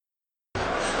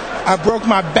I broke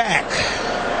my back.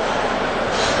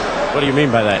 What do you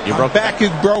mean by that? My back is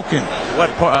broken. What,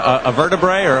 a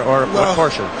vertebrae or what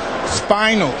portion?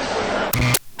 Spinal.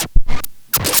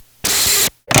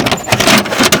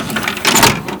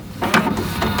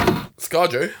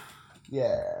 ScarJo?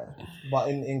 Yeah, but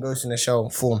in Ghost in the Shell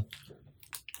form.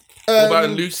 What about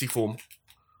in Lucy form?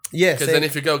 Yeah, Because then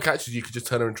if your girl catches you, you could just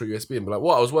turn her into a USB and be like,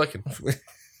 what? I was working.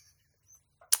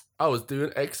 I was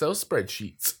doing Excel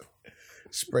spreadsheets.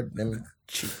 spread them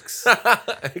cheeks.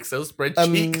 Excel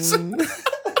spreadsheets.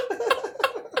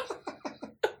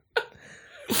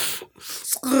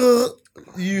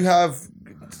 You have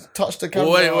touched the camera.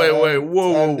 Wait,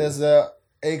 whoa. And there's a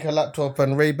Acre laptop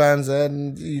and Ray-Bans,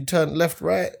 and you turn left,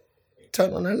 right,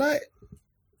 turn on the light.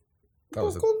 That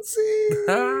was All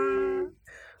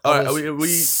Alright, right, are we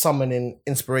summoning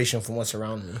inspiration from what's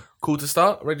around me. cool to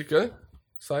start? Ready to go?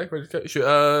 Sai, ready to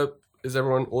go? Is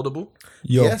everyone audible?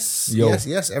 Yo. Yes.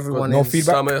 Everyone No is.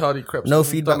 feedback? Summer Hardy Creps. No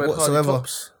feedback Summer Hardy whatsoever.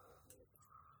 Tops.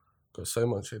 Got so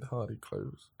much in Hardy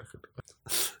clothes. I could...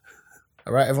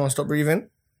 All right, everyone, stop breathing.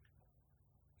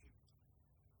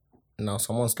 Now,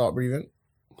 someone start breathing,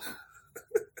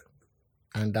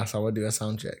 and that's how I do a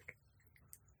sound check.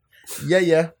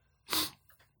 Yeah.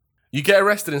 You get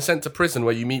arrested and sent to prison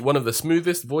where you meet one of the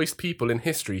smoothest voiced people in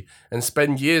history and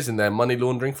spend years in there money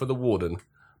laundering for the warden.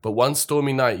 But one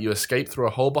stormy night, you escape through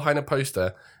a hole behind a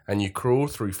poster and you crawl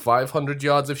through 500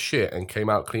 yards of shit and came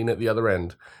out clean at the other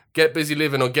end. Get busy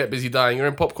living or get busy dying. You're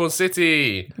in Popcorn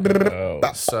City.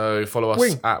 So follow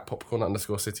us at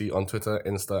popcorn_city on Twitter,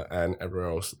 Insta, and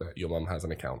everywhere else that your mum has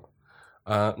an account.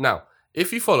 Now,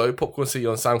 if you follow Popcorn City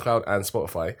on SoundCloud and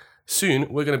Spotify, soon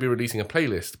we're going to be releasing a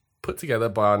playlist put together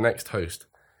by our next host.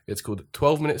 It's called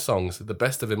 12-Minute Songs, the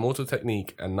best of Immortal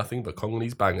Technique and nothing but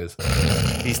Congolese bangers.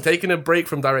 He's taken a break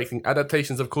from directing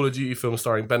adaptations of Call of Duty films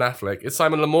starring Ben Affleck. It's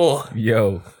Simon Lamore.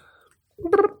 Yo.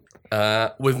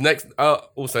 With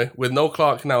Noel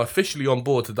Clark now officially on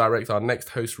board to direct our next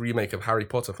host remake of Harry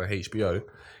Potter for HBO,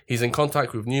 he's in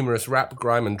contact with numerous rap,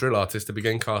 grime, and drill artists to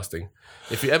begin casting.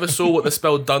 If you ever saw what the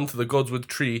spell done to the Godswood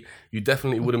tree, you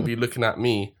definitely wouldn't be looking at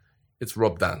me. It's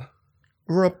Rob Dan.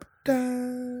 Rob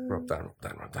Dan.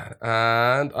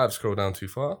 And I've scrolled down too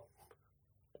far.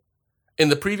 In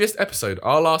the previous episode,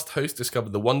 our last host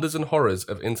discovered the wonders and horrors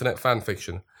of internet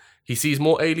fanfiction. He sees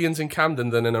more aliens in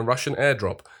Camden than in a Russian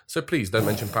airdrop, so please don't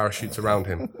mention parachutes around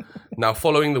him. Now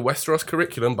following the Westeros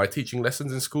curriculum by teaching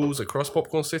lessons in schools across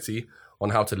Popcorn City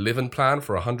on how to live and plan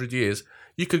for 100 years,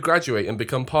 you could graduate and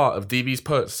become part of DV's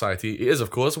Poet Society. It is, of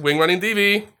course, Wing Running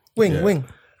DV. Wing.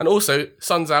 And also,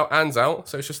 sun's out, and's out,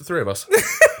 so it's just the three of us.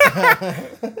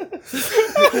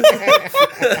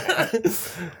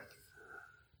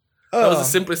 That was the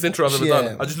simplest intro I've ever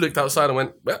done. I just looked outside and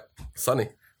went, well, sunny.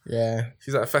 Yeah.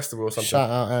 She's at a festival or something. Shout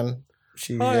out, Anne.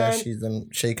 She's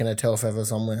shaking her tail feather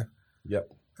somewhere.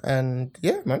 Yep. And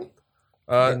yeah, man.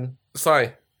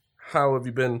 Sai, how have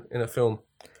you been in a film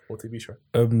or TV show?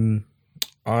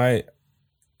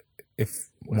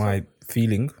 My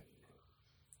feeling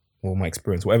or my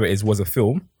experience, whatever it is, was a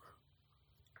film,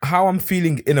 how I'm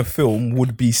feeling in a film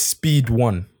would be Speed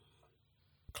 1.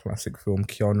 Classic film,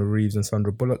 Keanu Reeves and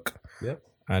Sandra Bullock. Yeah.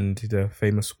 And the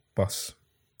famous bus.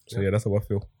 So yeah, that's how I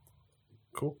feel.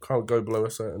 Cool. Can't go below a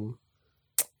certain...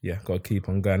 Yeah, gotta keep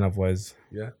on going, otherwise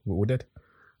we're dead.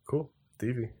 Cool.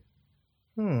 DV.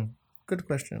 Good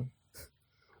question.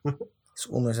 It's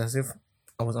almost as if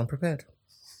I was unprepared.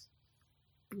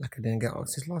 Like I didn't get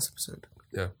asked this last episode.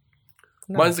 Yeah.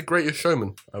 No. Mine's The Greatest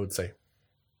Showman, I would say.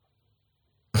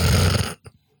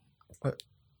 What?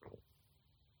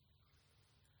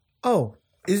 Oh,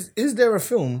 is there a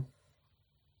film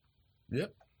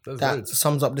Yep. that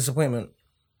sums up disappointment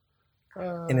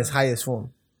in its highest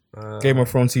form? Game of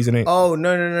Thrones season 8. Oh,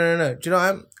 no. Do you know what I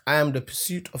am? I am The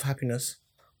Pursuit of Happiness.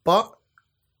 But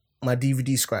my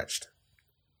DVD scratched.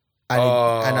 And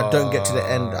I don't get to the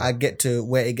end. I get to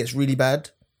where it gets really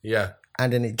bad. Yeah.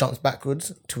 And then it jumps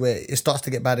backwards to where it starts to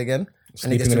get bad again.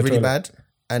 And it Sleeping gets in to the really toilet. bad.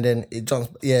 And then it jumps.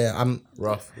 Yeah, I'm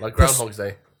Rough. Like Groundhog's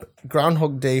Day.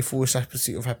 Groundhog Day /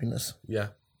 Pursuit of Happiness. Yeah.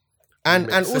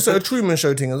 And also a Truman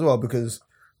Show thing as well, because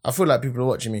I feel like people are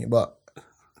watching me, but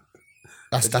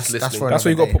that's for That's why you got to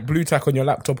another put blue tack on your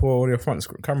laptop or your front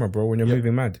camera, bro, when you're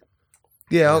moving mad.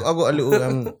 day. Yeah, I got a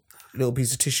little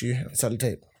piece of tissue and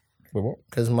sellotape. Wait, what?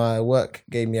 Because my work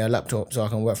gave me a laptop so I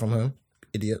can work from home.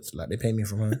 Idiots, like they pay me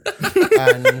from home.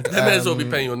 And They may as well be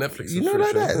paying your Netflix you know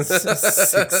like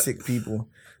that. Sick people.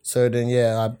 So then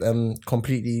I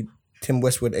completely Tim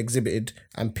Westwood exhibited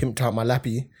and pimped out my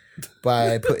lappy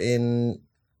by putting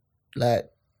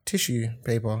like tissue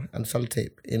paper and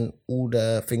sellotape in all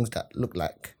the things that look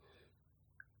like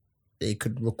they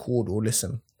could record or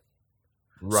listen.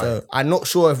 Right. So I'm not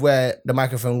sure if where the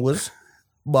microphone was,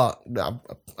 but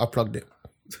I plugged it.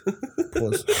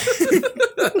 Pause.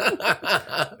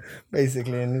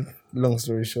 Basically, and long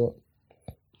story short,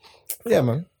 yeah,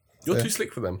 man. You're too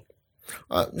slick for them.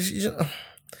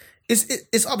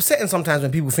 It's upsetting sometimes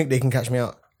when people think they can catch me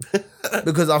out,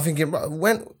 because I'm thinking, bro,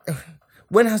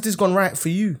 when has this gone right for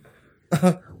you?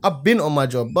 I've been on my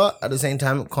job, but at the same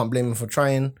time, can't blame them for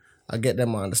trying. I get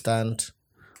them. I understand.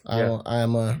 I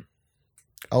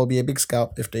will be a big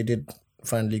scalp if they did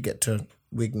finally get to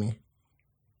wig me.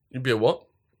 You'd be a what?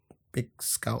 Big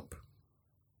scalp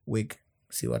wig.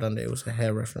 See what I done there? It was a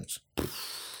hair reference.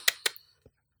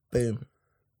 Boom.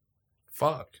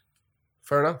 Fuck.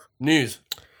 Fair enough. News.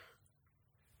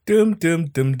 Dum dum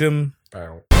dum dum.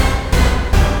 Bow.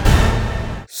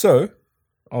 So,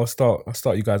 I'll start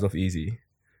you guys off easy.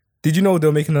 Did you know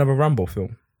they're making another Rambo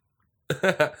film?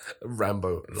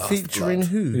 Rambo. Last Featuring Blood.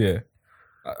 who? Yeah.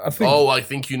 I think Oh, I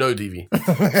think you know, DV.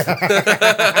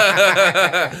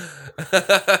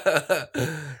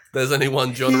 There's only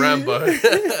one John Rambo.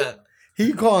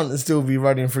 He can't still be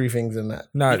running three things in that.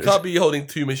 no, You can't be holding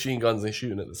two machine guns and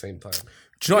shooting at the same time. do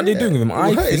you know what they're doing with him? It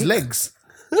will hurt his think- legs.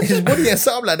 His body ain't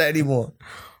set up like that anymore.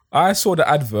 I saw the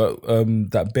advert,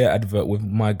 that bear advert with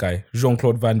my guy,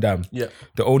 Jean-Claude Van Damme. Yeah.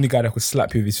 The only guy that could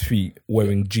slap you with his feet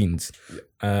wearing jeans.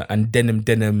 And denim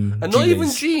And not even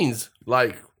gilets. jeans.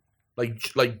 Like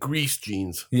grease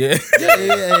jeans. Yeah.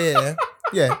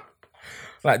 Yeah.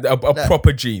 Like a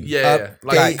proper jean. Yeah.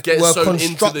 Like they get were sewn into the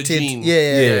constructed. jeans.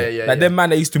 Yeah. Like them man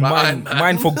that used to Man.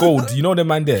 mine for gold. You know the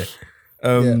man there.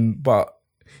 But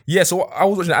yeah, so I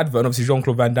was watching the advert and obviously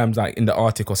Jean-Claude Van Damme's like in the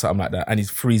Arctic or something like that and he's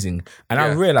freezing. And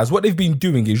I realized what they've been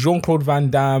doing is Jean-Claude Van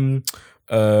Damme,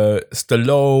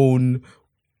 Stallone,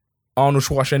 Arnold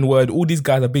Schwarzenegger, all these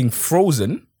guys are being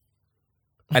frozen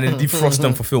and then defrost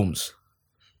them for films.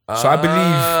 So I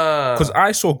believe, because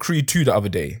I saw Creed 2 the other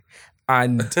day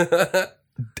and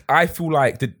I feel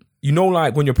like that, you know,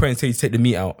 like when your parents tell you to take the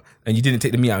meat out and you didn't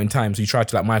take the meat out in time, so you tried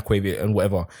to like microwave it and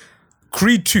whatever.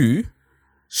 Creed 2,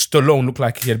 Stallone looked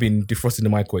like he had been defrosted in the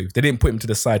microwave. They didn't put him to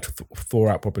the side to thaw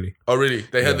out properly. Oh, really?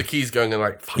 They heard the keys going and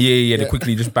like, fuck. Yeah, they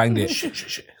quickly just banged it.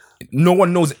 Shit. No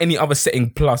one knows any other setting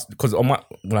plus, because when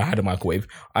I had a microwave,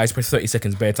 I pressed 30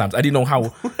 seconds bare times. I didn't know how.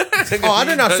 Oh, I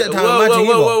don't know how to set time Whoa, magic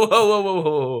either.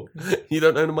 whoa. You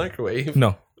don't own a microwave?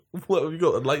 No. What have you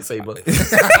got? A lightsaber?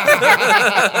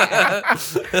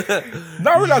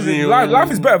 Now I realize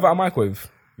life is better without a microwave.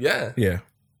 Yeah. Yeah.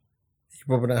 You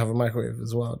probably don't have a microwave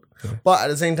as well. But at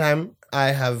the same time, I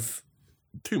have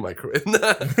 2 microwaves.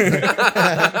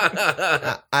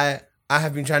 I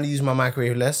have been trying to use my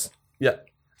microwave less. Yeah.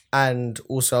 And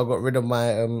also I got rid of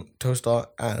my toaster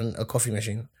and a coffee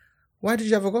machine. Why did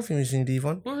you have a coffee machine,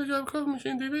 Devon? Why did you have a coffee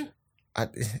machine, DB?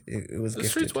 It was The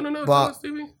gifted. streets want to know. But Tell us,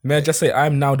 DB. May I just say,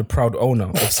 I'm now the proud owner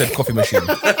of said coffee machine.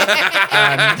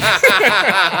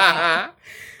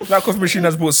 That coffee machine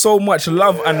has brought so much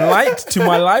love and light to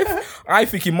my life. I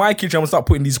think in my kitchen, I'm going to start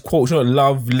putting these quotes, you know,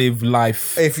 love, live,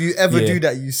 life. if you ever Yeah. do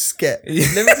that, you scat. Let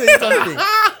me tell you something.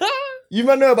 You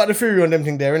might know about the theory on them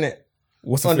thing there, innit?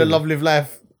 What's On the feeling? love, live,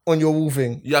 life, on your wall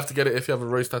thing. You have to get it if you have a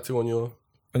rose tattoo on your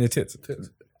On your tits. tits.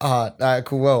 Alright,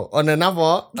 cool. Well, on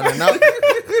another,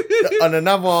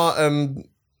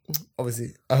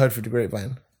 obviously, I heard through the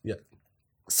grapevine. Yeah.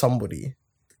 Somebody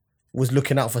was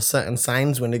looking out for certain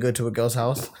signs when they go to a girl's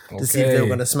house to see if they were Okay.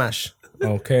 gonna smash.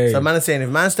 Okay. So man is saying if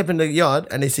man step in the yard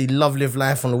and they see love, live,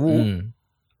 life on the wall,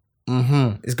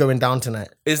 it's going down tonight.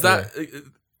 Is that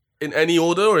in any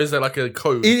order or is there like a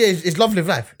code? It's love, live,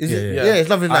 life. Is it? yeah. Yeah, it's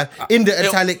love, live, life. In the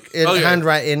italic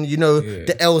handwriting, you know,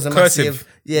 the L's are Cursive. massive.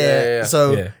 Yeah.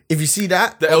 So Yeah. if you see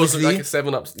that, the L's look obviously,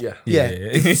 like a 7-Up. Yeah. yeah. Yeah.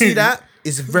 If you see that,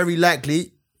 it's very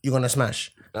likely you're gonna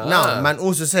smash. Now, man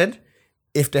also said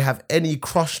if they have any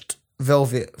crushed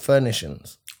velvet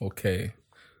furnishings. Okay.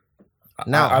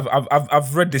 Now,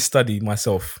 I've read this study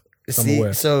myself.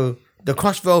 see, so the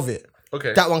crushed velvet,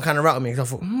 Okay. that one kind of rattled me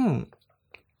because I thought,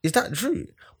 is that true?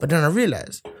 But then I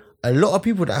realized a lot of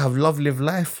people that have love, live,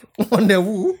 life on their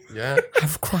wall Yeah.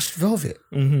 have crushed velvet.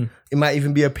 It might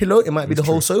even be a pillow. It might be the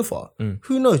whole sofa.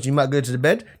 Who knows? You might go to the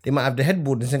bed. They might have the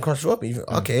headboard and then crushed velvet. You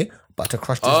think, okay, but to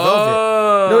crush this velvet.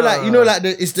 No, like you know, like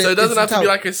it's the. So it doesn't it's have the to be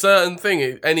towel. like a certain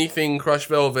thing. Anything crushed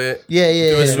velvet. Yeah,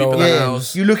 Do a sweep in the yeah.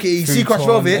 house. You look at it, you see crushed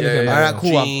Futon, velvet. yeah, All right,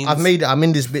 cool. Jeans. I've made it. I'm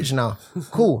in this bitch now.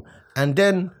 Cool. And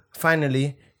then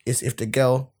finally, is if the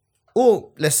girl,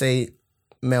 or let's say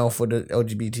male for the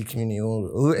LGBT community, or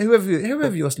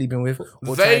whoever you're sleeping with,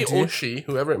 or They trying or to, she,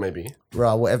 whoever it may be.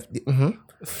 rah, whatever.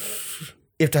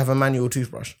 If to have a manual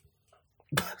toothbrush.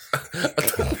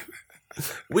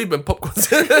 We've been popcorn.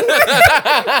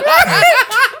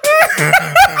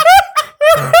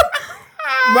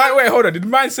 hold on. Did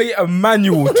man say a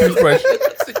manual toothbrush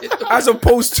as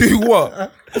opposed to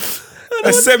what?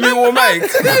 A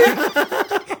semi-automatic?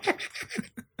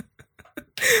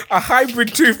 A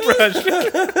hybrid toothbrush.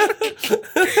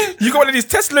 You got one of these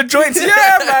Tesla joints? Yeah,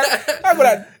 man. I got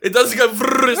that. It doesn't go.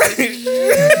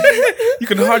 You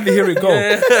can hardly hear it go.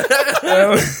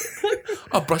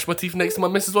 I brush my teeth next to my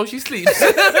missus while she sleeps.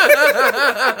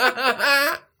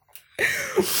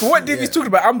 What Davey's talking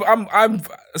about, I'm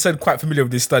said quite familiar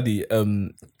with this study,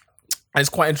 and it's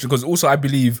quite interesting because also I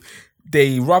believe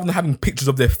they, rather than having pictures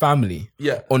of their family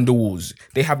on the walls,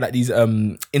 they have like these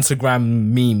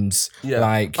Instagram memes,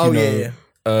 like you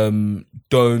know,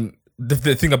 don't. The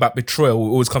thing about betrayal will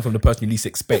always come from the person you least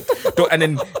expect. And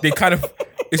then they kind of,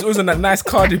 it's always on that nice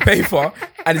carded paper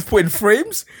and it's put in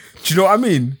frames. Do you know what I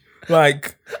mean?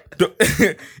 Like,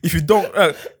 if you don't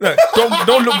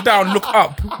look down, look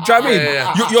up. Do you know what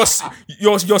I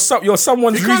mean? You're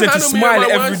someone's reason to smile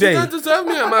every day. You don't deserve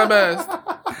me at my best.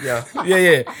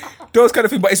 Yeah. Those kind of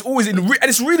things, but it's always and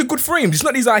it's really good frames. It's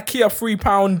not these IKEA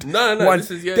 £3 No, ones.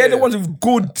 this is, They're the ones with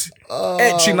good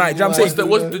etching. Like, do you know what I'm saying?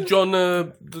 What's the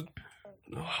John?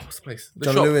 What's the place? The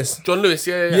John shop. Lewis. John Lewis.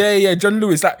 Yeah, John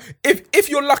Lewis. Like, if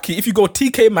you're lucky, if you go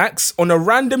TK Maxx on a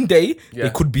random day,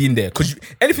 it could be in there because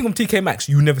anything from TK Maxx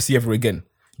you never see ever again.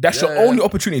 That's your only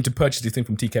opportunity to purchase this thing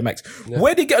from TK Maxx.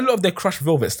 Where do they get a lot of their crushed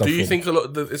velvet stuff? Do you from? think a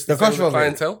lot of it's The the crushed velvet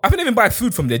clientele? I think they even buy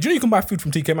food from there. Do you know you can buy food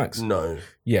from TK Maxx? No.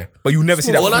 Yeah, but you never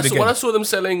see that When food again. I saw them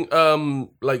selling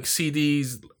like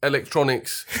CDs,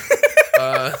 electronics,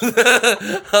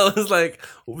 I was like,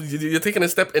 you're taking a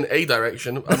step in a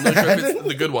direction. I'm not sure if it's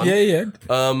the good one. Yeah.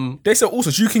 They sell all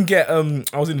sorts. You can get I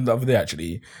was in the other day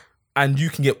actually, and you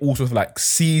can get all sorts of like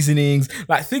seasonings,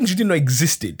 like things you didn't know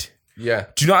existed. Yeah.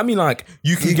 Do you know what I mean? Like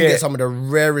you can, You can get some of the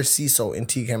rarest sea salt in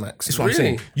TK Maxx. That's what Really?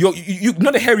 I'm saying. You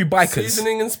not the hairy bikers.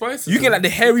 Seasoning and spices. You get like the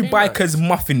hairy TK Maxx. bikers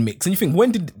muffin mix, and you think,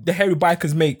 when did the hairy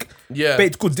bikers make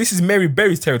baked goods? This is Mary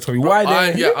Berry's territory. Why?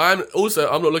 I'm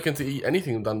not looking to eat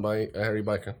anything done by a hairy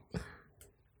biker.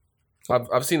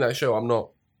 I've seen that show. I'm not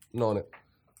on it.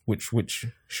 Which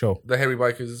show? The hairy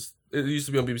bikers. It used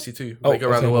to be on BBC Two. Oh, They go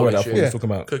around the world and shit. Yeah. Talking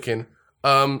about Cooking.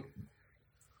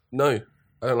 No,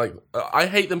 I don't like. I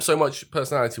hate them so much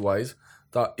personality-wise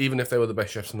that even if they were the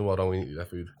best chefs in the world, I wouldn't eat their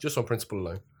food just on principle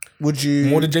alone. Would you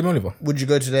more than Jamie Oliver. Would you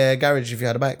go to their garage if you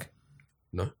had a bike?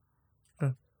 No.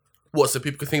 What? So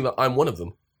people could think that I'm one of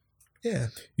them. Yeah.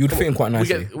 You'd fit in quite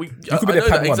nicely. You you could be the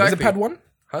Padawan. Is it Padawan?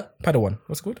 Huh? Padawan.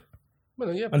 What's it called?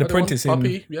 Well, yeah, An apprentice in.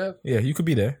 puppy. Yeah. Yeah, you could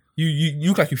be there. You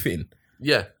look like you fit in.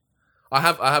 Yeah. I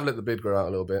have let the beard grow out a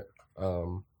little bit,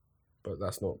 but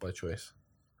that's not by choice.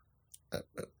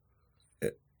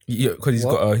 Yeah, because he's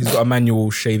got a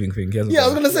manual shaving thing. He hasn't Yeah, I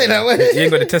was gonna say that way. He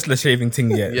ain't got the Tesla shaving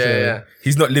thing yet. Yeah.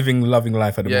 He's not living loving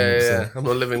life at the moment. Yeah. So. I'm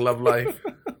not living love life.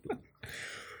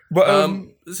 But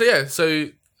So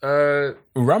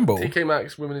Rambo. TK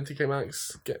Maxx, women in TK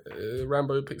Maxx,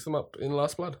 Rambo picks them up in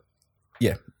Last Blood.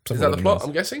 Yeah. Is that the plot?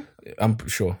 I'm guessing. I'm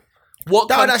sure. What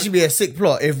That would country- actually be a sick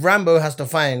plot if Rambo has to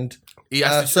find He a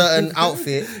has to- certain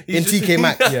outfit in just- TK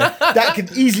Maxx. That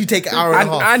could easily take an hour and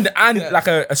a half. And like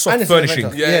a soft And it's an furnishing.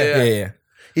 adventure. Yeah.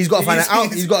 He's got to find an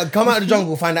out. He's got to come out of the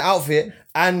jungle, find an outfit,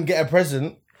 and get a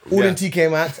present. All in TK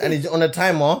Maxx, and he's on a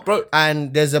timer. Bro,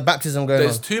 and there's a baptism going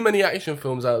There's on. too many action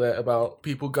films out there about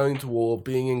people going to war,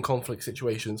 being in conflict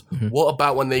situations. What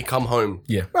about when they come home?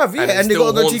 Yeah. Bruv, yeah, and it and they still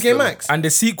got to go haunts TK them. Maxx. And the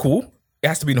sequel, it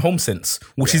has to be in Home Sense,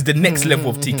 which is the next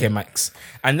level of TK Maxx.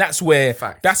 And that's where,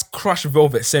 Facts. that's Crushed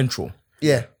Velvet Central.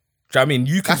 Yeah. Do you know what I mean?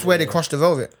 You can, That's where they cross the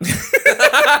velvet.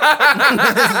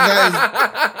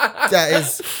 that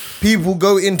is people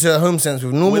go into Home Sense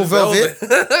with normal With velvet.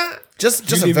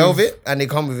 Just a live velvet, and they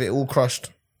come with it all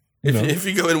crushed. If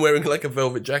you go in wearing like a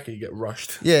velvet jacket, you get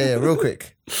rushed. Yeah, real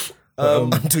quick.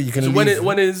 Until you can So leave.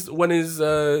 when is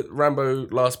Rambo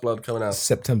Last Blood coming out?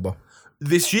 September.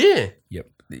 This year? Yep.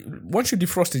 Once you're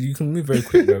defrosted, you can move very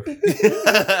quick, though.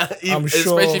 I'm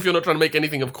sure. Especially if you're not trying to make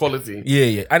anything of quality.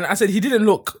 Yeah. And I said he didn't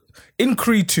look, in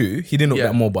Creed 2, he didn't look Yeah.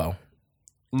 that mobile.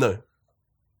 No.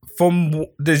 From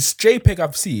the JPEG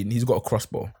I've seen, he's got a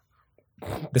crossbow.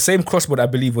 The same crossbow that I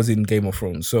believe was in Game of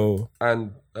Thrones. So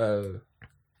And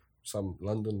some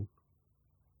London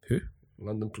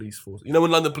police force. You know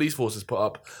when London police forces put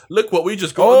up, look what we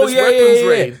just got on this weapons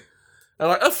raid. And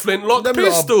like a flintlock Them lot are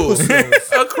pistol, pussies.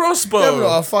 a Them crossbow.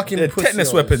 lot are fucking tetanus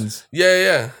pussios. weapons.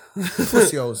 Yeah.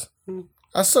 Pussios.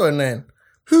 That's so annoying.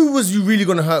 Who was you really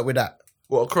gonna hurt with that?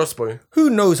 What, a crossbow? Who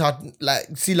knows how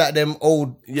see like them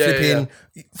old Yeah, flipping.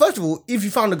 First of all, if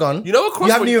you found a gun, You know what crossbow-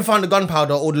 you haven't even found the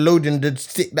gunpowder or the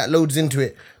stick that loads into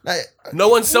it. Like No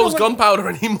one sells gunpowder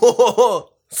anymore.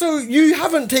 So you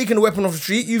haven't taken a weapon off the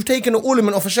street. You've taken an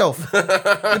ornament off a shelf.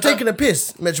 You're taking a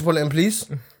piss, Metropolitan Police.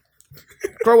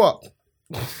 Grow up.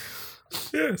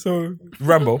 Yeah, so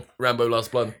Rambo. Rambo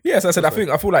Last Blood. Yes, I said I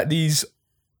feel like these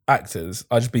actors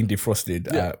are just being defrosted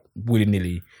willy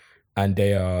nilly, and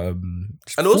they are. And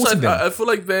also, forcing them. I feel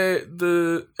like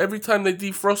every time they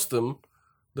defrost them,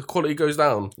 the quality goes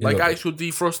down. Like Yeah. actual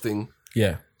defrosting.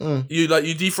 Yeah, You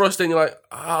defrost it and you're like,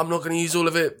 I'm not going to use all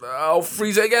of it. I'll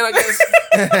freeze it again, I guess.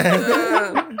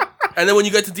 And then when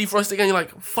you go to defrost again, you're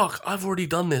like, fuck, I've already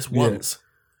done this once.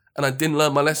 And I didn't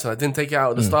learn my lesson. I didn't take it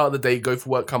out at the start of the day, go for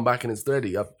work, come back, and it's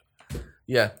dirty.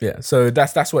 Yeah. yeah. So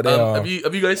that's what they are. Have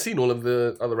you guys seen all of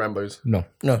the other Rambos? No,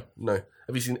 No. No.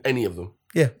 Have you seen any of them?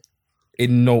 Yeah.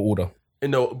 in no order.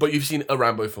 No, but you've seen a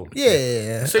Rambo film.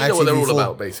 Yeah. So you know what they're all ITV4.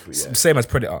 about, basically. Yeah. Same as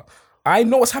Predator. I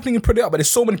know what's happening in Predator, but there's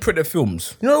so many Predator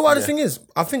films. You know what the thing is?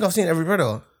 I think I've seen every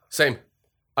Predator. Same.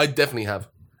 I definitely have.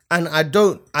 And I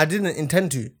didn't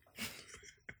intend to.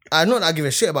 I not that I give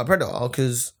a shit about Predator,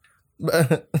 because...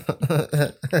 The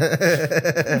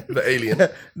Alien.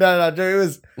 No, Joe, it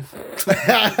was...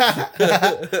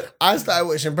 I started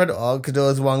watching Predator because there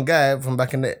was one guy from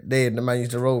back in the day the man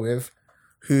used to roll with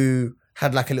who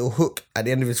had like a little hook at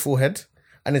the end of his forehead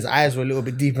and his eyes were a little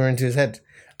bit deeper into his head.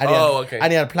 And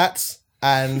he had plaits.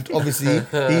 And obviously,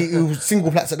 he was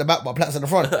single plaits at the back, but plaits at the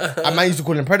front. And man used to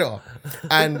call him Predator.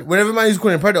 And whenever man used to call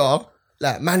him Predator,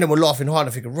 like, man, they were laughing hard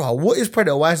and thinking, "Raw, what is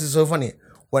Predator? Why is it so funny?"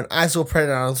 When I saw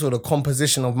Predator and I saw the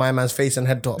composition of my man's face and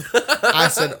head top, I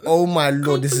said, "Oh my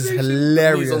lord, this is He's on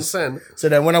hilarious." scent. So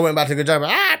then when I went back to go drive,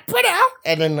 Predator!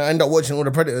 And then I ended up watching all the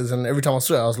Predators, and every time I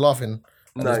saw it, I was laughing.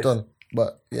 And Nice. it's done.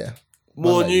 But yeah.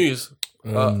 More news.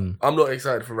 I'm not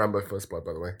excited for Rambo First Blood,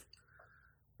 by the way.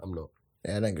 I'm not.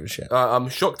 Yeah, I don't give a shit. I'm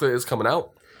shocked that it's coming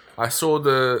out. I saw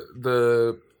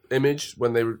the image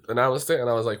when they announced it, and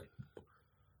I was like,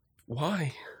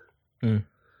 "Why?"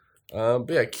 But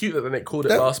yeah, cute that they called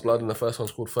it Last Blood, and the first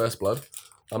one's called First Blood.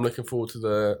 I'm looking forward to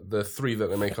the 3 that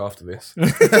they make after this.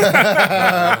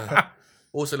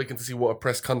 Also looking to see what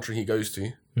oppressed country he goes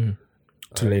to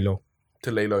To lay low.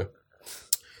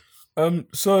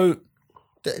 So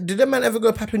Did that man ever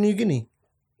go Papua New Guinea?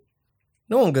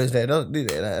 No one goes there, do they?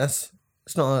 Like,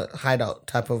 it's not a hideout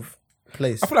type of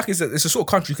place. I feel like it's a sort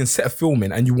of country you can set a film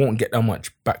in and you won't get that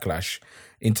much backlash.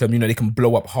 In terms, they can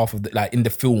blow up half of the, like in the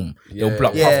film, they'll blow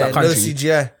up half that no country.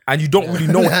 CGI. And you don't really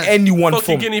know anyone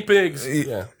Fucking from. guinea pigs.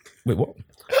 Yeah, Wait, what?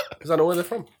 because I know where they're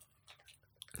from.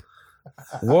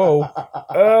 Whoa.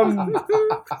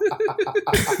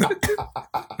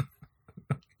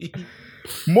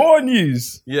 More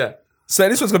news. Yeah, So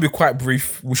this one's gonna be quite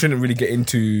brief. We shouldn't really get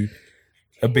into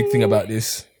a big thing about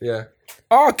this. yeah.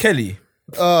 R. Kelly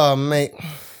Oh, mate.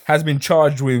 has been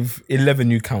charged with 11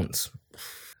 new counts.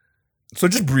 So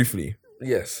just briefly,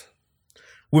 Yes,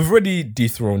 we've already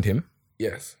dethroned him.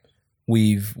 yes.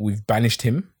 We've banished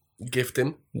him. Gift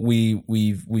him.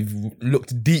 We've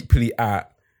looked deeply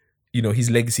at his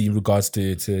legacy in regards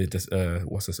to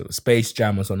what's the sort of Space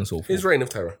Jam and so on and so forth. His reign of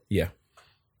terror. Yeah.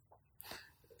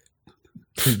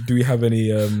 Do we have any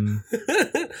a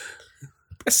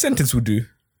sentence will do?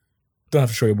 Don't have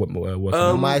to show you what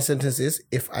more. My sentence is,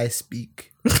 if I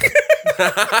speak.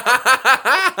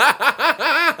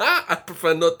 I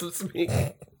prefer not to speak.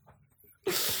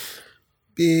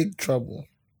 Big trouble.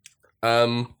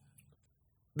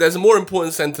 There's a more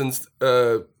important sentence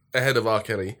ahead of R.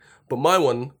 Kelly, but my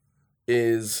one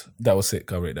is That was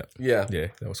sick. I read that. yeah. Yeah,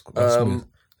 that was cool. That was smooth.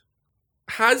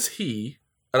 Has he?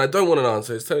 And I don't want an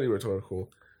answer. It's totally rhetorical.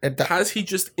 Has he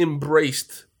just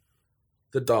embraced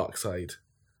the dark side,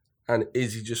 and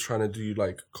is he just trying to do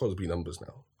like Cosby numbers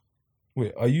now?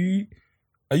 Wait, are you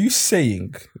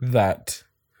saying that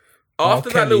After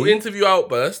that little Kelly- interview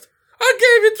outburst, I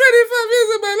gave you 25 years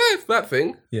of my life. That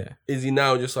thing. Yeah. Is he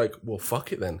now just like, well,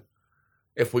 fuck it then?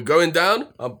 If we're going down,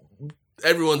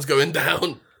 everyone's going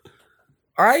down.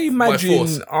 I imagine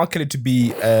force. R. Kelly to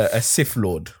be a Sith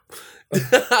Lord.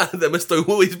 There must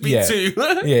always be Yeah. two.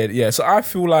 Yeah. So I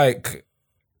feel like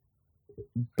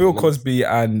Bill Cosby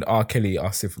and R. Kelly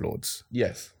are Sith Lords.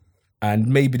 Yes. And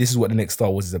maybe this is what the next Star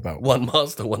Wars is about. One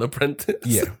master, one apprentice.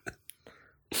 Yeah.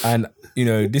 And,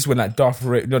 this when like Darth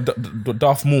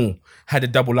Maul had a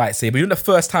double lightsaber. The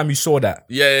first time you saw that,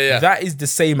 Yeah. that is the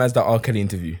same as the R. Kelly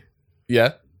interview.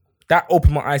 Yeah. That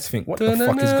opened my eyes to think, what the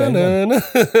fuck is going on?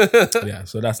 Yeah,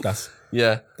 so that's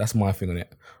Yeah. my thing on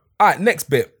it. All right, next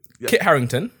bit. Kit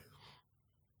Harington,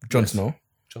 Jon Snow,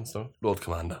 Jon Snow, Lord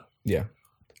Commander. yeah,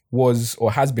 was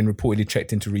or has been reportedly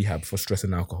checked into rehab for stress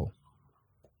and alcohol.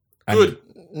 And, Good.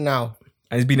 Now,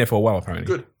 And he's been there for a while, apparently.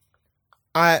 Good.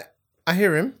 I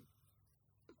hear him.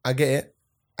 I get it.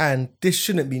 And this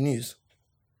shouldn't be news.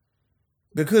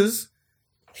 because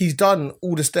he's done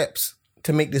all the steps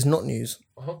to make this not news.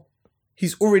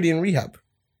 He's already in rehab.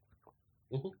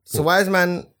 So why is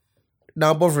man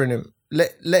now bothering him?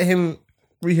 Let him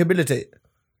rehabilitate.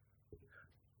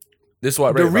 This is what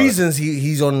I The rate about it. reasons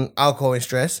he's on alcohol and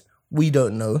stress, we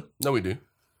don't know. No, we do.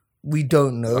 We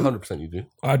don't know. 100% you do.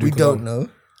 I do. We 'cause don't know.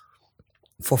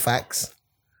 For facts.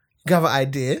 You have an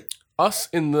idea. Us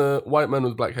in the white man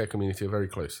with black hair community are very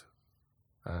close.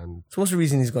 And So what's the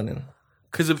reason he's gone in?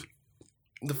 because of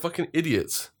the fucking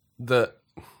idiots that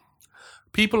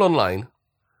people online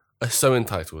are so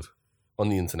entitled on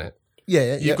the internet.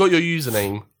 Yeah. You've got your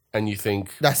username and you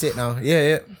think, That's it now.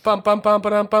 Yeah. bum, bum, bum,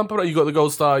 ba-dum, bum, ba-dum. You got the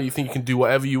gold star, you think you can do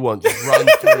whatever you want, just run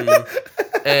through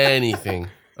anything.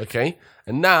 Okay?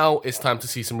 And now it's time to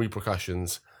see some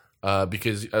repercussions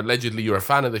because allegedly you're a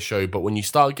fan of the show, but when you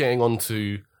start getting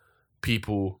onto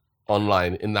people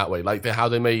online in that way, like how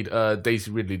they made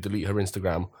Daisy Ridley delete her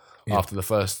Instagram after the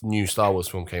first new Star Wars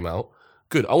film came out.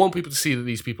 Good. I want people to see that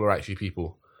these people are actually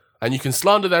people. And you can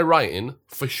slander their writing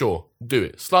for sure. Do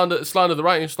it. Slander the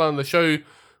writing, slander the show,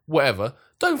 whatever.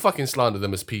 Don't fucking slander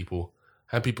them as people.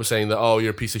 And people saying that, oh,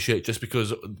 you're a piece of shit just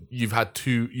because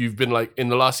you've been like, in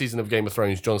the last season of Game of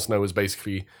Thrones, Jon Snow was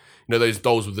basically, you know, those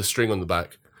dolls with the string on the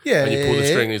back. Yeah. And you pull the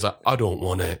string and he's like, I don't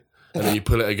want it. And then you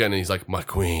pull it again and he's like, my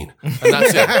queen. And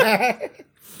that's it.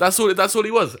 That's all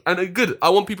he was. And good. I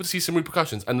want people to see some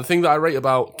repercussions. And the thing that I rate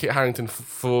about Kit Harington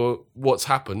for what's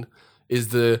happened is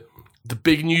the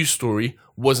big news story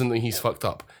wasn't that he's fucked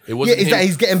up. It wasn't it's him that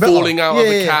he's getting better. falling out of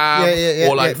a cab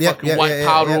or like fucking white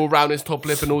powder yeah. all around his top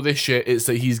lip and all this shit. It's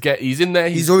that he's in there.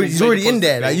 He's already in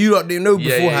there. Like, you lot didn't know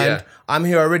beforehand. yeah. I'm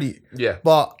here already. Yeah.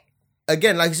 But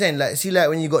again, like you're saying, like, see, like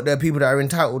when you got the people that are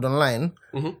entitled online,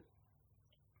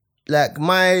 like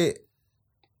my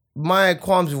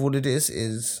qualms with all of this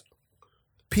is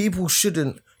people should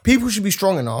be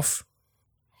strong enough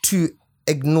to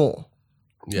ignore.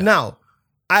 Yeah. Now,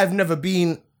 I've never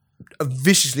been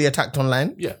viciously attacked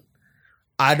online. Yeah.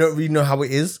 I don't really know how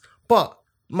it is, but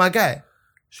my guy,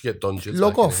 Should get Don Jits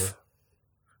log back in off. here.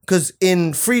 Because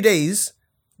in 3 days,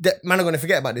 that man are going to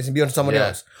forget about this and be on to someone Yeah.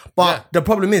 else. But Yeah. the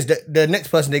problem is that the next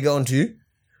person they get onto,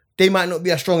 they might not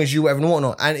be as strong as you, whatever and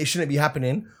whatnot, and it shouldn't be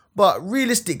happening. But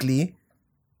realistically,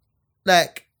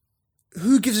 like,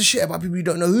 who gives a shit about people you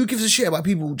don't know? Who gives a shit about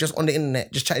people just on the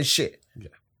internet, just chatting shit? Yeah.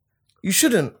 You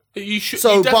shouldn't. You should.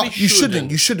 So, you but definitely you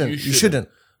shouldn't.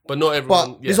 But not But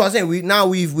everyone. this is what I'm saying.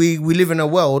 We live in a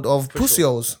world of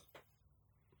pussy-holes.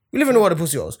 We live in a world of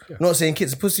pussy-holes. Not saying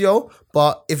Kit's a pussy-hole,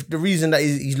 but if the reason that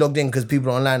he's logged in because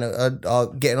people online are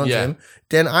getting onto Yeah. him,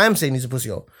 then I am saying he's a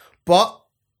pussy-hole. But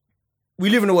we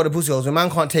live in a world of pussy-holes where man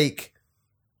can't take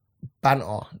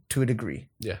banter to a degree.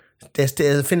 Yeah. There's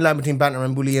a thin line between banter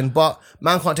and bullying, but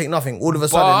man can't take nothing. All of a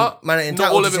sudden, man are not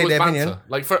entitled all to of it say was their banter. opinion.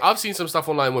 Like I've seen some stuff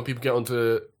online where people get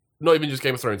onto not even just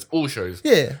Game of Thrones, all shows.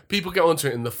 Yeah. People get onto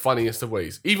it in the funniest of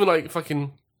ways. Even like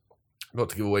fucking, not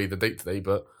to give away the date today,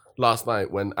 but last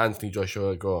night when Anthony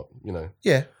Joshua got,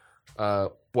 Yeah.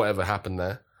 whatever happened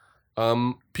there.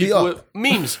 Beat People up. were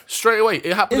memes straight away.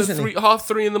 It happened Instantly. at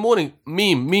 3:30 in the morning.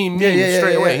 Meme Yeah,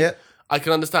 straight away. yeah. I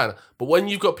can understand. But when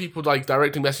you've got people like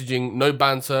directly messaging, no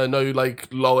banter, no like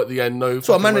low at the end, no.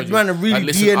 So fucking man are really like,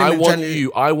 listen, DMing I and want trying to-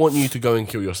 you. I want you to go and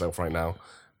kill yourself right now.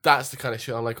 That's the kind of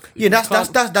shit I'm like. Yeah, you that's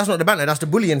can't- not the banter, that's the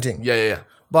bullying thing. Yeah.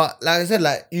 But like I said,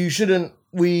 like you shouldn't.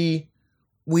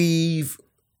 We've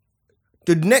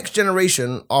the next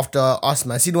generation after us,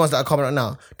 man. See the ones that are coming out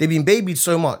now. They've been babied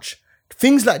so much.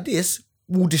 Things like this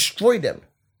will destroy them.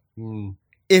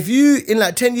 If you in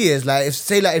like 10 years, like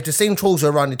if the same trolls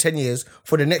are around in 10 years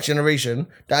for the next generation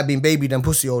that have been babied and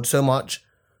pussy-oled so much,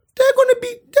 they're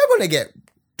gonna get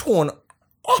torn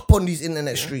up on these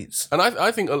internet streets. And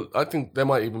I think there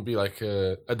might even be like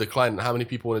a decline in how many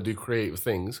people want to do creative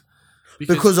things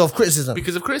Because of criticism.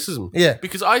 because of criticism. Yeah.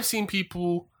 Because I've seen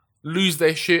people lose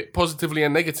their shit positively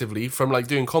and negatively from like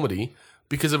doing comedy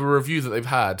because of a review that they've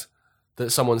had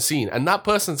that someone's seen, and that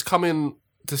person's come in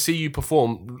to see you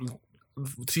perform,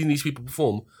 seeing these people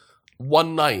perform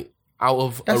one night out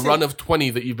of That's a run it. of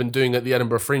 20 that you've been doing at the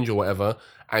Edinburgh Fringe or whatever,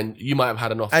 and you might have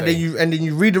had an off And day. then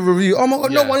you read the review. Oh my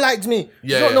god, no Yeah. one liked me.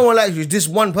 Yeah, It's not yeah. no one likes you. It's this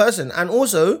one person. And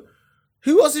also,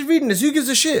 who else is reading this? Who gives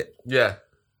a shit? yeah,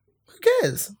 Who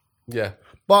cares? yeah,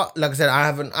 But like I said, I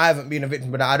haven't been a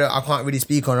victim, but I can't really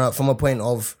speak on it from a point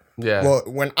of Yeah. Well,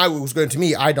 when I was going to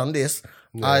me, I done this.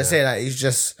 I say that it's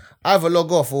just either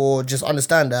log off or just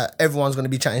understand that everyone's going to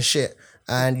be chatting shit,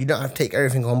 and you don't have to take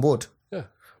everything on board. yeah.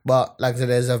 But like I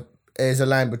said, there's a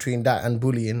line between that and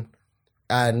bullying,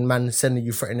 and man sending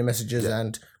you threatening messages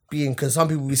and being, because some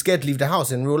people be scared to leave the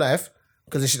house in real life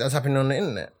because of shit that's happening on the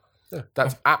internet. Yeah.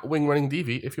 That's at Wing Running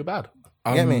DV if you're bad.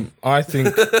 Get me? I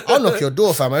think I'll knock your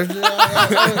door, fam. I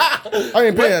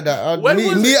ain't playing like that. when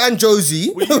was Me and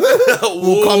Josie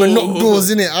will come and knock doors,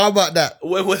 innit? How about that?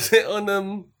 When was it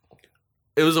on?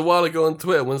 It was a while ago on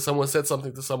Twitter when someone said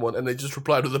something to someone and they just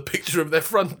replied with a picture of their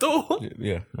front door.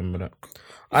 yeah, I remember that.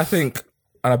 I think,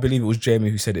 and I believe it was Jamie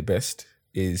who said it best,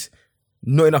 is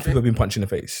not enough people have been punched in the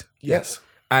face. Yes.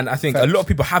 And I think a lot of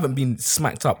people haven't been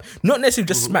smacked up. Not necessarily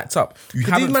just smacked up. You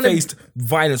haven't man faced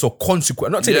violence or consequence.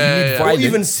 I'm not saying that you need Yeah. Or violence.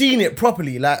 even seen it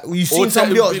properly. Like, you've seen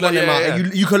somebody tell- else be run like, them out yeah,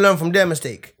 and you can learn from their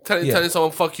mistake. Telling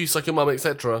someone, fuck you, suck your mum,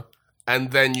 etc. And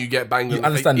then you get banged on the face.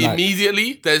 understand that.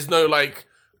 Immediately, there's no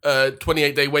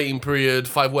 28-day waiting period,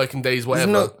 5 working days,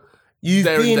 whatever. No, you've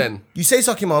There and been, then. you say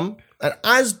suck your mum, and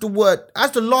as the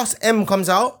last M comes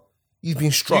out, you've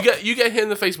been struck. You get hit in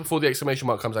the face before the exclamation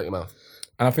mark comes out your mouth.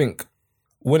 And I think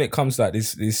when it comes to that,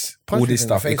 this all Punch this me in the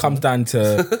stuff, it face, comes down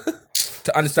to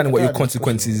understanding what your God,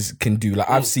 consequences can do. Like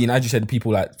I've seen, as you said,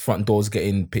 people like front doors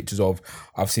getting pictures of.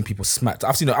 I've seen people smacked.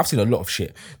 I've seen a lot of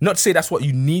shit. Not to say that's what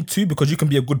you need to, because you can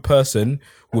be a good person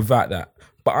without that.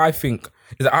 But I think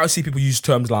is that I see people use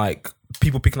terms like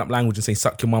people picking up language and saying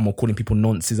 "suck your mum" or calling people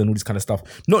nonces and all this kind of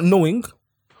stuff, not knowing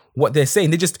what they're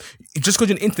saying. They just because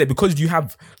you're on the internet, because you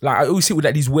have like I always see with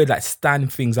like these weird like stan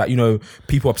things, like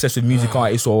people obsessed with music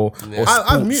artists or I've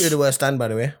sports. muted the word stand, by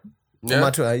the way. Yeah. On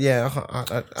my Twitter. Yeah. I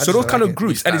So just those don't kind like of it.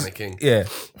 groups, and Stan it's, the king.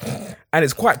 yeah, and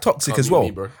it's quite toxic Can't as be well. me,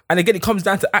 bro. And again, it comes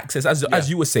down to access, as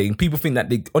you were saying. People think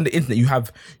that on the internet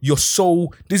you're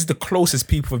so. This is the closest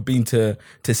people have been to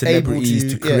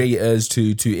celebrities, to creators,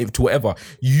 to whatever.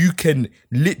 You can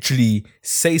literally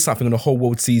say something and the whole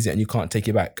world sees it, and you can't take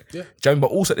it back. Yeah. Do you know what I mean?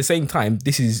 But also at the same time,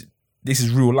 this is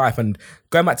real life. And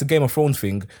going back to Game of Thrones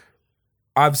thing,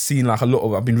 I've seen like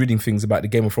I've been reading things about the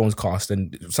Game of Thrones cast,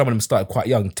 and some of them started quite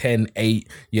young, 10, 8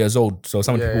 years old. So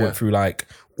some people went through like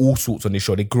all sorts on this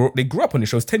show. They grew up on the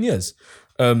show. It's 10 years.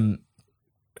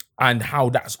 And how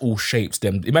that's all shaped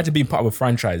them. Imagine being part of a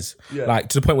franchise. Like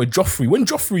to the point where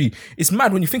Joffrey, it's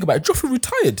mad when you think about it. Joffrey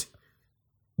retired.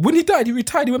 When he died, he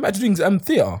retired. He went back to doing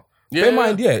theatre. Yeah. Bear in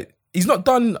mind, he's not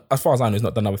done, as far as I know, he's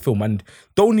not done another film. And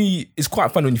the only, it's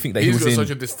quite fun when you think that He's he got was in. such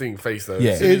a distinct face, though.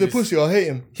 Yeah. So He's you a just- pussy. I hate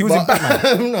him. He was in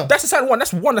Batman. No. That's the sign.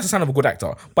 That's the sign of a good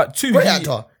actor. But two, Great he-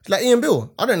 actor. It's like Ian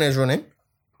Bill. I don't know his real name.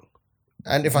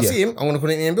 And if I see him, I'm going to call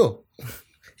him Ian Bill.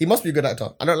 He must be a good actor.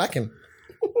 I don't like him.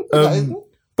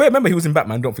 But remember, he was in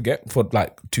Batman. Don't forget, for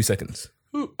like 2 seconds.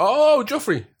 Oh,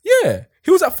 Joffrey. Yeah,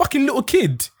 he was that fucking little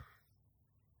kid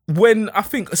when I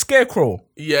think a Scarecrow,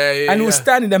 Yeah. and he was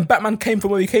standing. And Batman came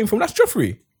from where he came from. That's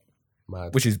Joffrey,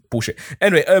 Mad. which is bullshit.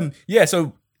 Anyway, yeah.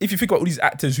 So if you think about all these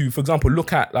actors who, for example,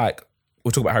 look at like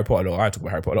we'll talk about Harry Potter a lot. I talk about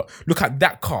Harry Potter a lot. Look at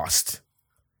that cast.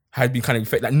 Has been kind of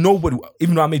affected. Like nobody,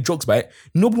 even though I made jokes about it,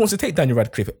 nobody wants to take Daniel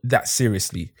Radcliffe that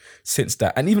seriously since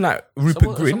that. And even like Rupert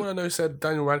Grint. Someone I know said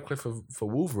Daniel Radcliffe for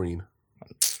Wolverine.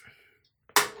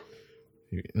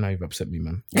 Now you've upset me,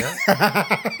 man.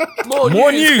 More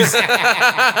news.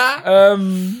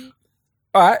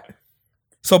 All right.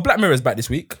 So Black Mirror's back this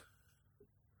week.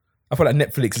 I feel like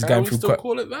Netflix is Can going we through still quite.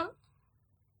 call it that?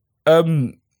 Well,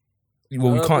 we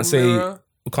Urban can't say Mirror?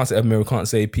 we can't say a mirror. We can't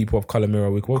say people of color mirror.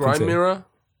 What can we Grime say? Mirror?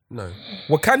 No.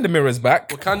 Wakanda Mirror's back.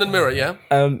 Wakandan Mirror, yeah?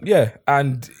 Yeah,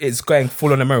 and it's going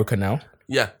full on America now.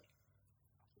 Yeah.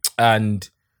 And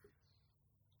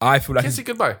I feel like Kiss it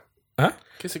goodbye. Huh?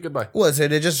 Kiss it goodbye. What? So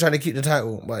they're just trying to keep the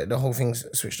title, but the whole thing's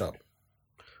switched up.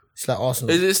 It's like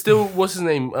Arsenal. Is it still, what's his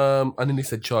name? I nearly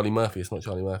said Charlie Murphy. It's not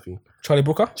Charlie Murphy. Charlie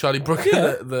Brooker. Charlie Brooker,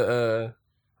 Yeah.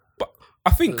 But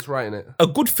I think that's writing it. a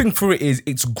good thing for it is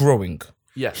it's growing.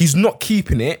 Yeah. He's not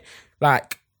keeping it.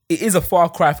 Like, it is a far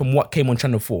cry from what came on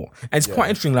Channel 4. And it's quite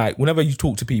interesting, like, whenever you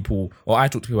talk to people, or I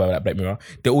talk to people about Black Mirror,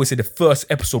 they always say the first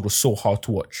episode was so hard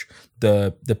to watch.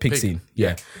 The pig scene.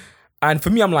 Yeah. And for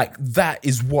me, I'm like, that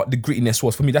is what the grittiness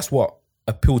was. For me, that's what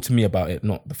appealed to me about it,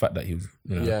 not the fact that he was,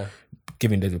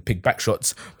 giving the pig back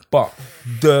shots. But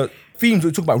the themes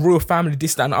we talk about, royal family,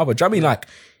 this, that, and the other. Do you know what I mean? Like,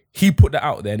 he put that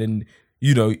out there, and then,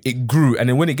 it grew. And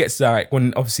then when it gets to, like,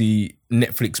 when obviously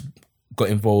Netflix got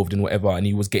involved and whatever, and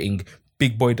he was getting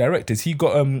big boy directors, he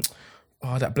got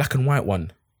that black and white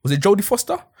one. Was it Jodie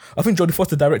Foster? I think Jodie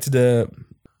Foster directed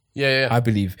Yeah. I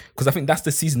believe, because I think that's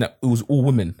the season that it was all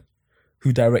women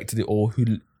who directed it, or who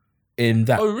in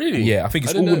that. Oh, really? Yeah, I think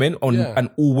it's I all didn't women know- yeah. and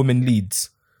all women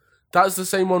leads. That's the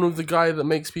same one with the guy that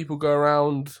makes people go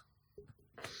around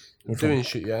doing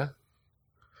shit, yeah?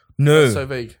 No, So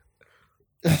vague.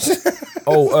 it's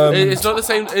It's not the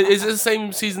same. Is it the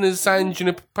same season as San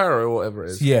Junipero or whatever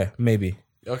it is? yeah, maybe,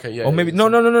 Okay, yeah. or maybe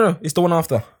no. It's the one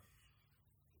after.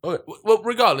 Okay. Well,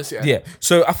 regardless, yeah. Yeah.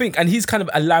 So I think, and he's kind of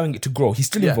allowing it to grow. He's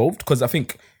still Yeah. involved because I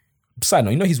think Side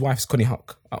note, you know his wife's Connie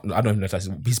Huck. I don't even know if that's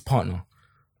his partner.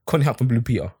 Connie Huck from Blue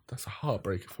Peter. That's a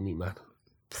heartbreaker for me, man.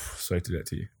 Sorry to do that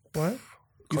to you. What? You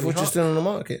Connie thought you're Huck. still on the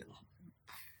market?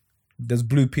 There's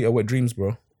Blue Peter Wet Dreams,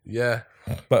 bro. Yeah.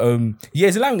 But yeah,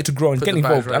 he's allowing it to grow and Put get the bags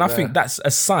involved. right And I there. think that's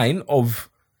a sign of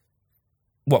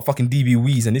what fucking DB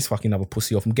Weeze and this fucking other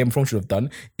pussy off from Game of Thrones should have done,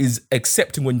 is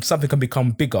accepting when something can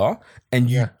become bigger and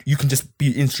you can just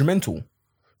be instrumental. Do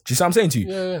you see what I'm saying to you?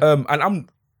 Yeah. And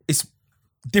it's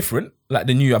different. Like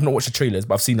I've not watched the trailers,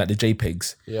 but I've seen like the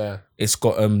JPEGs. Yeah. It's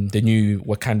got the new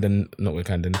got Captain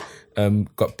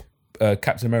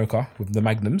America with the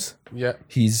Magnums. Yeah.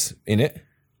 He's in it.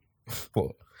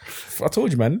 What? I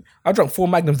told you, man. I drank 4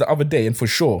 Magnums the other day, and for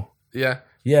sure, Yeah.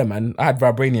 yeah, man, I had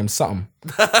vibranium something.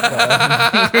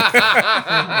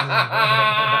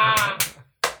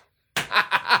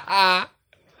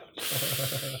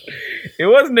 It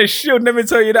wasn't a shield. Let me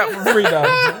tell you that for free, now.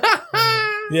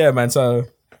 Yeah, man. So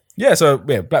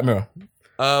Black Mirror.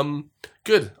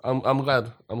 Good. I'm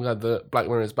glad. I'm glad that Black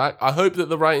Mirror is back. I hope that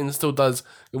the writing still does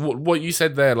what you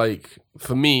said there. Like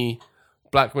for me,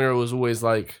 Black Mirror was always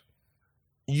like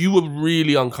you were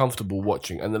really uncomfortable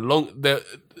watching, and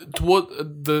towards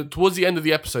the end of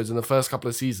the episodes in the first couple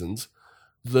of seasons,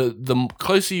 the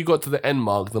closer you got to the end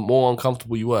mark, the more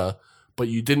uncomfortable you were. But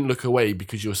you didn't look away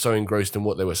because you were so engrossed in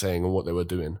what they were saying and what they were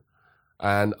doing.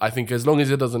 And I think as long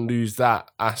as it doesn't lose that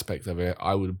aspect of it,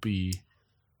 I would be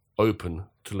open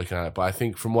to looking at it. But I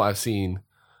think from what I've seen,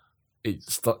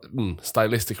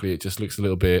 stylistically, it just looks a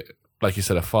little bit, like you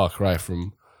said, a far cry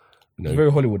from It's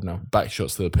very Hollywood now. back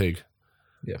shots to the pig.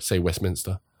 Yeah. Say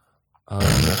Westminster.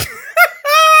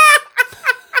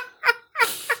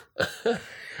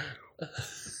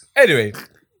 Anyway,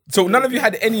 so none of you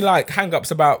had any like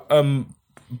hang-ups about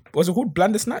what's it called?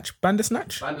 Bandersnatch?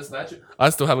 I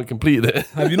still haven't completed it.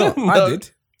 Have you not? No. I did.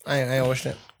 I ain't watched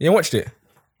it. You ain't watched it?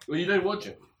 Well, you don't watch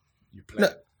it. You play No.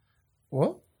 it.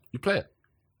 What? You play it.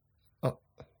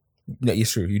 Yeah,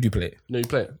 it's true. You do play it. No, you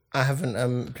play it. I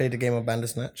haven't played the game of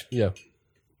Bandersnatch. Yeah.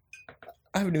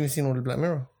 I haven't even seen all the Black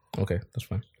Mirror. Okay, that's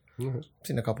fine. I've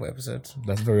seen a couple episodes.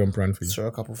 That's very on brand for you. Saw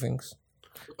a couple things.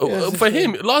 For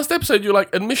him, last episode you're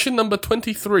like admission number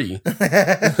 23.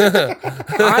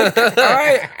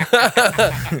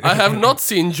 I have not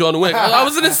seen John Wick. I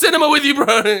was in the cinema with you, bro.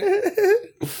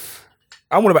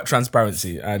 I'm all about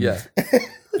transparency, and Yeah,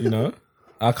 you know,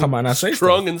 I come out and I say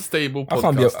strong stuff. and stable I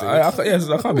can't be.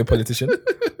 podcasting. I can't be a politician.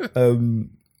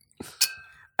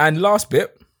 And last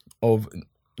bit of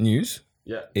news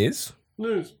Yeah. is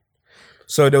News.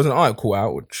 so there was an article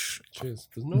out which Cheers.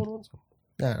 There's no one wants one.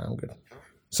 Nah, I'm good.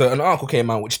 so an article came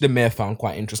out which the mayor found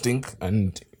quite interesting,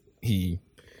 and he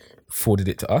forwarded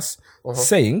it to us,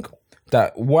 saying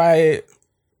that why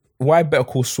Better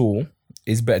Call Saul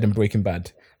is better than Breaking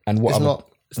Bad, and what other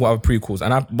prequels.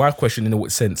 And my question, in a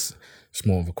sense, it's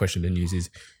more of a question than news, is: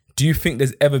 do you think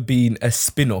there's ever been a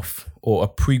spin-off or a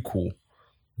prequel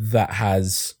that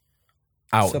has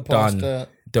outdone Surpassed,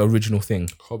 the original thing?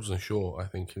 Hobbs and Shaw, I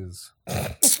think, is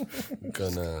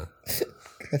gonna.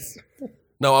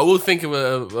 No, I will think of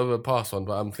a past one,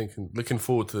 but I'm looking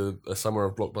forward to a summer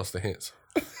of blockbuster hits.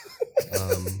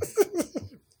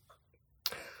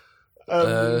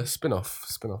 Spin-off.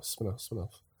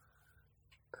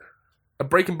 A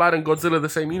Breaking Bad and Godzilla the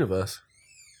same universe.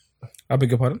 I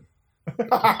beg your pardon?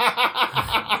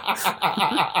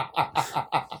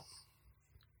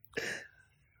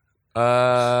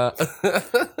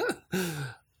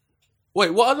 Wait,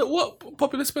 what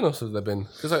popular spin-offs have there been?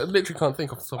 Because I literally can't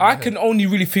think off the top of my I head. can only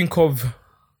really think of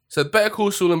So Better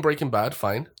Call Saul and Breaking Bad,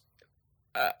 fine.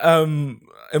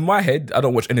 in my head, I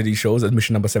don't watch any of these shows.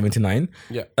 Admission number 79.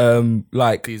 Yeah.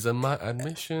 Like These are my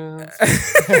admissions.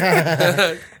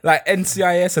 like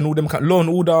NCIS and all them Law and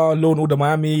Order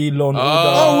Miami, Law and Order,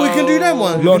 Oh, we can do them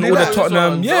one. Law We and can do Order that.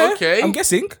 Tottenham. ones. Yeah, Okay. I'm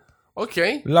guessing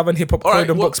Okay. Love and Hip Hop All right. Code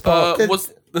and Box Park.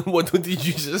 What did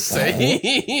you just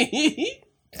say?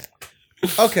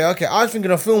 Okay. I was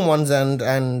thinking of film ones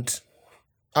and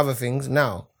other things.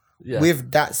 Now, Yeah.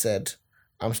 with that said,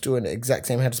 I'm still in the exact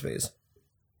same headspace.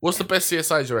 What's the best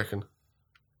CSI, do you reckon?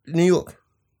 New York.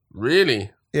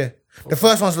 Really? Yeah. The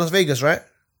first one's Las Vegas, right?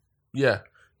 Yeah.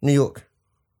 New York.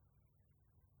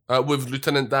 With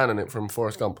Lieutenant Dan in it from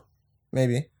Forrest Gump.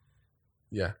 Maybe.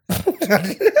 Yeah.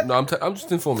 No, I'm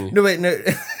just informing you. No, wait, no.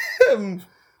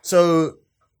 So,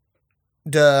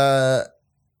 the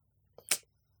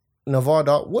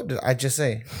Nevada, what did I just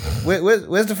say?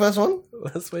 Where's the first one?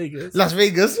 Las Vegas. Las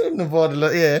Vegas, Nevada,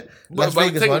 yeah. Las But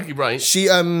Vegas technically, one. right. She,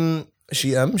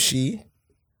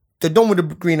 the one with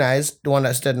the green eyes, the one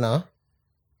that's dead now,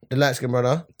 the light skinned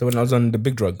brother. The one that was on the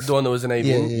big drugs. The one that was an Yeah,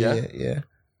 avian. yeah.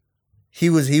 He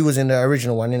was in the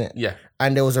original one, innit? Yeah.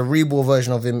 And there was a reborn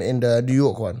version of him in the New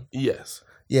York one. Yes.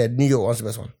 Yeah, New York one's the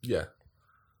best one. Yeah.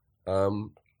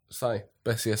 Sai.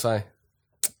 Best CSI.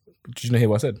 Did you not hear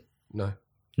what I said? No.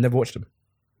 Never watched them.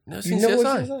 Never seen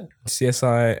CSI.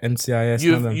 CSI, NCIS.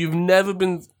 none of them. You've never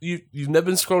been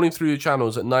scrolling through your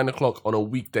channels at 9 o'clock on a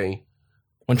weekday.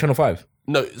 On Channel 5.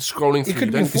 No, scrolling through. could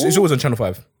You be don't- It's always on Channel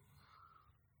 5.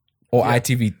 Or Yeah.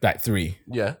 ITV, like 3.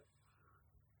 Yeah.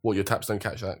 What, your taps don't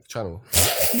catch that channel?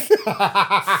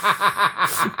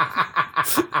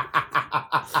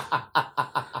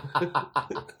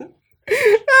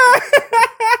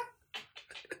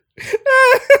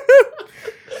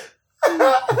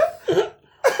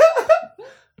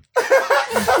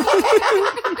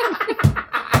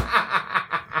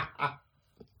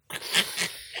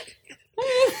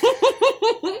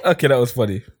 Okay, that was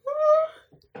funny.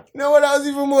 You know what? That was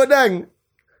even more dang.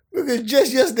 Because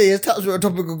just yesterday, his taps were a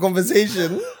topic of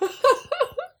conversation.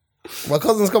 My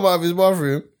cousin's come out of his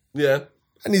bathroom Yeah.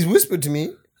 and he's whispered to me,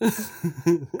 "Dad,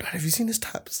 have you seen his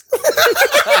taps?" I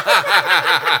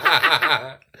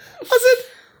said,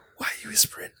 "Why are you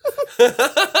whispering?" Does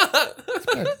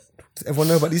everyone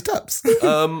know about these taps? Got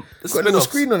a little Spin-offs.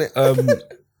 screen on it.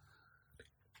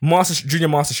 Junior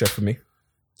MasterChef for me.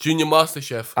 Junior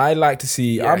MasterChef. I like to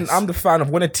see. Yes. I'm the fan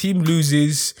of when a team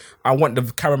loses. I want the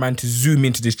cameraman to zoom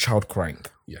into this child crying.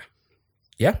 Yeah.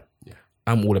 Yeah, Yeah.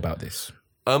 I'm all about this.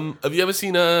 Have you ever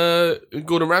seen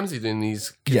Gordon Ramsay doing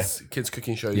these kids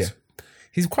cooking shows? Yeah.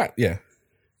 He's quite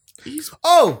He's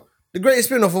Oh, the greatest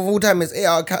spin-off of all time is 8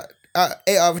 out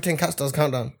of 10 Cat Stars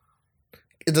Countdown.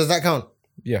 Does that count?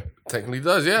 yeah. technically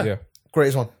does, yeah. Yeah.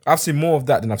 Greatest one. I've seen more of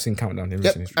that than I've seen Countdown in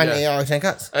Yep. recent history. And Yeah. 8 out of 10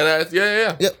 Cats. And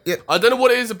yeah. Yep. I don't know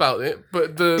what it is about it,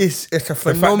 but It's a The fact that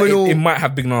phenomenal it might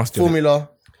have Big Nasty on it. formula.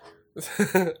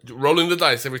 rolling the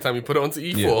dice every time you put it onto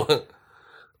E4.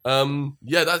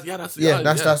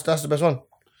 That's That's the best one.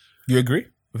 You agree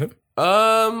with him?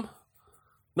 No,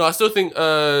 I still think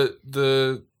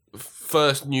the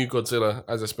first new Godzilla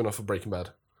as a spin-off of Breaking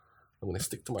Bad. I'm gonna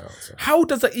stick to my answer. How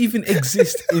does that even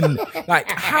exist in like?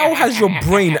 How has your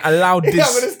brain allowed Yeah,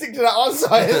 I'm gonna this? stick to that answer.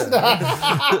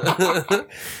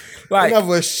 Like, In other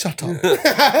words, shut up.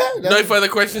 No further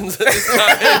questions at this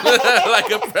time. Like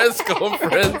a press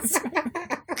conference.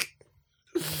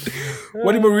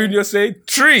 what did Mourinho say?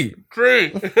 Tree. True.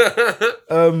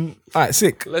 All right,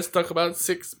 sick. Let's talk about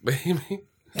 6, baby.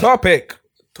 Topic.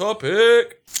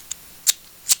 Topic.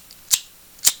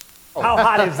 How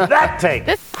hot is that take?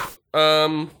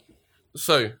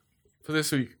 So for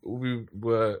this week we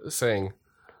were saying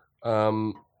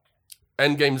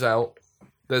Endgame's out.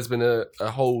 There's been a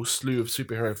whole slew of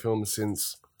superhero films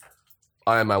since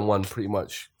Iron Man 1 pretty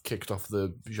much kicked off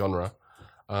the genre.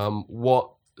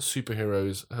 What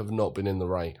superheroes have not been in the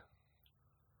right?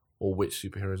 Or which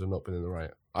superheroes have not been in the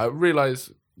right? I realise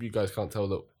you guys can't tell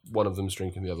that one of them's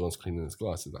drinking, the other one's cleaning his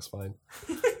glasses. That's fine.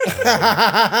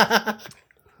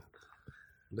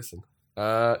 Listen.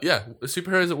 Yeah, the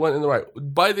superheroes that weren't in the right.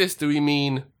 By this, do we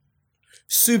mean...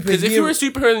 Because if you're a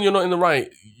superhero and you're not in the right,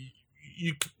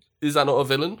 you is that not a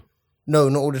villain? No,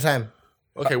 not all the time.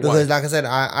 Okay, why? Because like I said,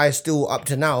 I still, up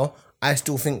to now, I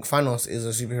still think Thanos is a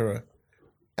superhero.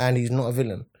 And he's not a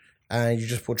villain. And you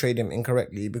just portrayed him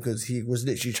incorrectly because he was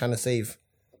literally trying to save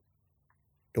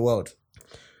the world.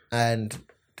 And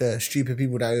the stupid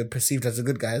people that are perceived as the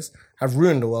good guys have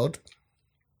ruined the world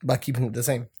by keeping it the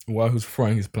same. While he was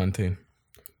frying his plantain,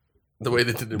 The way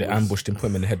they did it they was... ambushed him, put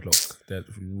him in the headlock. That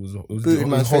was Booted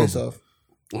man's face off.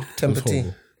 Temper T.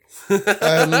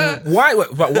 horrible.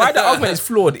 Why the argument is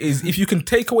flawed is if you can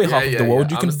take away half of the world,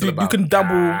 you I'm can still do, you about can double.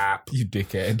 that. You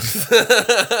dickhead.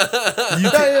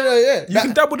 Yeah. You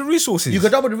can double the resources. You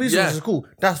can double the resources, Yeah. cool.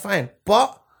 That's fine.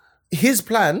 But his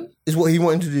plan is what he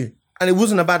wanted to do. And it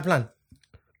wasn't a bad plan.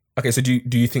 Okay, so do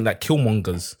you think that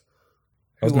Killmongers?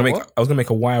 I was What? gonna make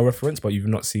a Wire reference, but you've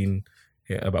not seen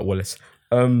about Wallace.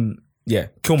 Yeah,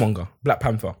 Killmonger, Black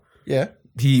Panther. Yeah.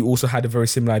 He also had a very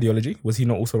similar ideology. Was he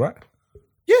not also right?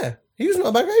 Yeah. He was not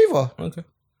a bad guy either. Okay.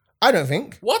 I don't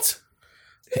think. What?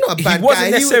 He's not a He bad wasn't guy.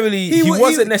 necessarily- he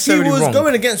wasn't necessarily He was wrong.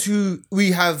 going against who's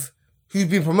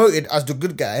been promoted as the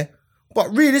good guy.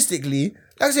 But realistically,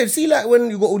 like I said, see like when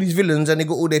you got all these villains and they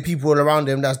got all their people around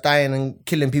them that's dying and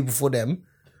killing people for them,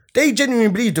 they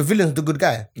genuinely believe the villain's the good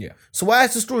guy. Yeah. So why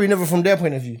is the story never from their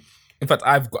point of view? In fact,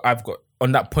 I've got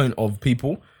on that point of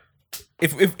people.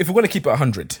 If we're gonna keep it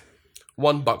 100,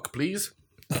 $1, please.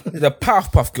 the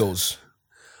Powerpuff Girls.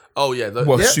 Oh, yeah.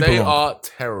 Well, super They wrong. are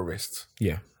terrorists.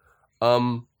 Yeah.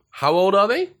 How old are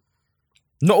they?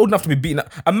 Not old enough to be beaten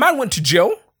up. A man went to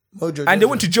jail, Mojo and they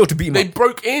went to jail to beat him They up.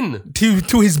 broke in.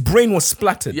 Till his brain was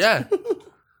splattered. Yeah.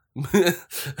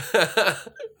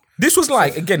 This was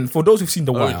like, again, for those who've seen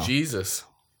The Wire. Oh, Jesus.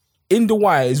 In The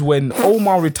Wire is when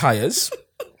Omar retires.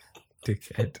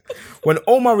 Dickhead. When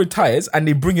Omar retires and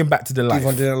they bring him back to the life.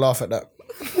 Everyone didn't laugh at that.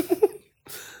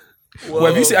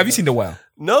 Well, have you seen The Wire?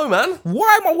 No, man.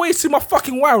 Why am I wasting my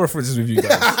fucking Wire references with you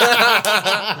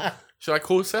guys? Should I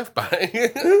call Seth back?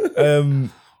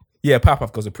 Yeah,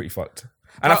 Powerpuff Girls are pretty fucked.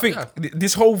 And I think yeah.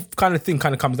 this whole kind of thing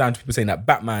kind of comes down to people saying that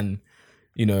Batman,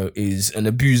 you know, is an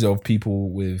abuser of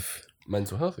people with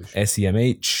Mental health issue.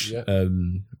 SEMH, Yeah.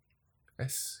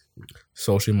 Yes.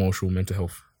 social emotional mental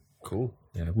health. Cool.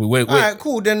 Yeah, we're All right,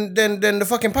 cool. Then the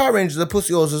fucking Power Rangers are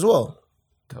pussy yours as well.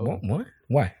 what?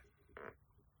 Why?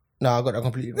 No, I got that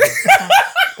completely wrong.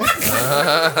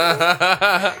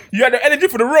 You had the energy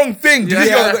for the wrong thing. Yeah,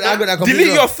 I got that completely Delete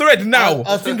wrong. your thread now.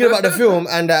 I was thinking about the film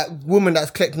and that woman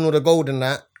that's collecting all the gold and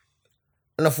that,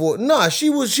 and I thought, nah, she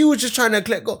was just trying to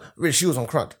collect gold. Really, she was on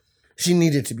crud. She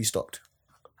needed to be stopped.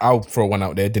 I'll throw one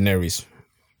out there. Daenerys.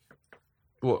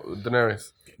 What?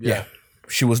 Daenerys? Yeah,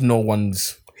 she was no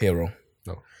one's hero.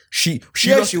 No. She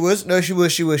Yeah, she was. No, she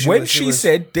was. when she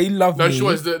said they love No, me. she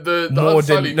was. The more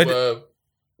than- Unsullied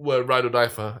were ride or die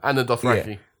for her. And the Dothraki.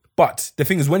 Yeah. But the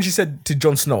thing is, when she said to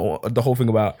Jon Snow the whole thing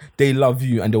about they love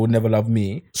you and they will never love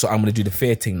me, so I'm gonna do the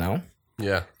fair thing now.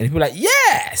 Yeah. And people were like,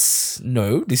 yes,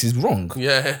 no, this is wrong.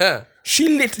 Yeah.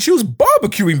 She was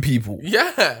barbecuing people.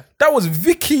 Yeah. That was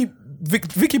Vicky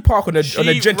Park on a She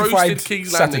gentrified roasted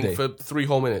King's Landing Saturday. for 3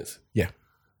 whole minutes. Yeah.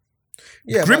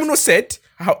 yeah, Criminal said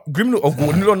how Criminal or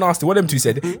Gordon or Nasty, one of them two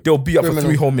said they'll be up for Criminal.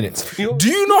 3 whole minutes. Do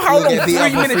you know how long get 3 beat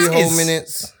up for minutes 3 whole is?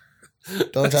 minutes.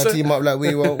 Don't try to team up like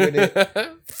we won't with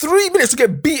it. 3 minutes to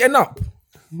get beaten up.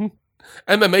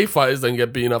 MMA fighters don't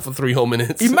get beaten up for 3 whole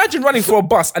minutes. Imagine running for a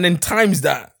bus and then times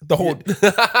that the whole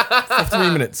for 3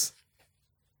 minutes.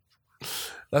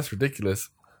 That's ridiculous.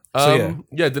 So,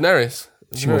 yeah, Daenerys.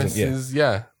 She wasn't, yeah. Is,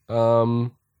 yeah.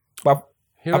 But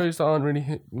Heroes that aren't really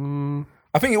hit.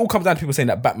 I think it all comes down to people saying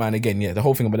that Batman again, yeah, the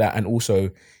whole thing about that, and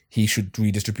also he should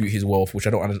redistribute his wealth, which I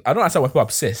don't understand why people are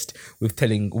obsessed with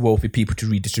telling wealthy people to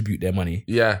redistribute their money,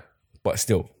 Yeah. but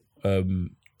still,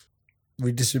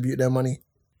 Redistribute their money.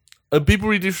 People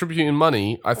redistributing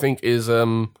money, I think, is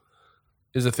a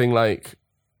thing like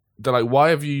they're like, why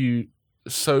have you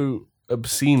so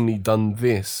obscenely done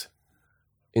this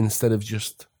instead of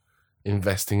just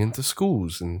investing into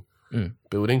schools and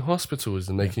building hospitals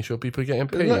and making sure people are getting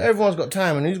paid? Not everyone's got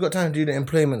time, and who's got time to do the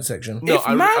employment section? No, if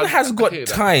I man has hear got that.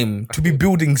 time to be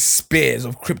building spears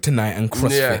of kryptonite and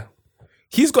CrossFit, Yeah.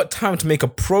 he's got time to make a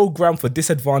program for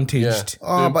disadvantaged. Yeah.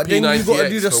 Oh, Doing but then you got to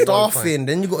do the P90X for one staffing.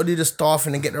 Then you got to do the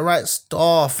staffing and get the right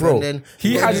staff. Bro, and then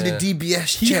he you gotta has- do the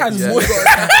DBS. he check. has You more- it's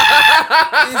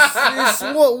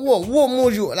what more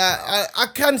do you like? I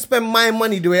can spend my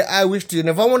money the way I wish to, and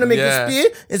if I want to make Yeah. a spear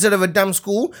instead of a damn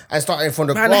school and starting from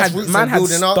the Man grassroots had and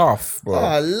building up. staff, bro. Oh,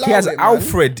 I He has love it, man.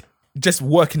 Alfred just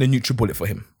working the NutriBullet for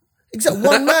him. Except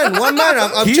one man.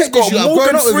 I've He's checked this got shit. I've Morgan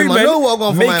grown up with him. I know what I'm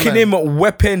going Freeman for my making man. him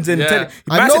weapons and Yeah.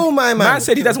 I know my man. Man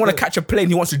said he doesn't want to catch a plane.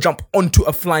 He wants to jump onto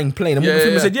a flying plane. And Morgan Yeah,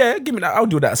 Freeman yeah. said, "Yeah, give me that. I'll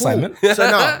do that assignment." So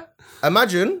now,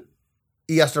 imagine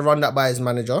he has to run that by his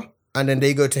manager, and then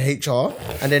they go to HR,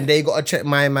 and then they got to check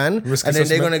my man, Risk and then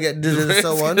they're assessment. gonna get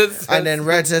so on, Risk and then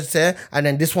and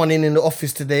then this one in the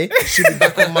office today should be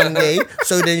back on Monday.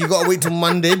 So then you gotta wait till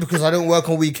Monday because I don't work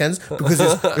on weekends because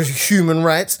it's human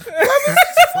rights.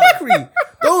 It's fuckery.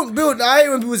 Don't build. I hate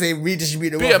when people say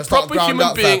redistribute the Be wealth a and start proper ground human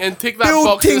up, being fam. and tick that Build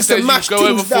box that things to says mash you go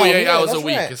over things down. 48 Yeah, hours a that's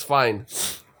week. right. It's fine.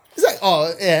 It's like,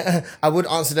 oh yeah, I would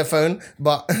answer the phone,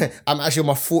 but I'm actually on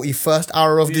my 41st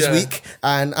hour of this Yeah. week,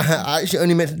 and I actually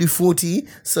only meant to do 40.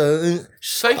 So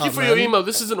Thank you for your email.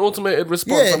 This is an automated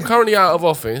response. Yeah. I'm currently out of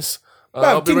office.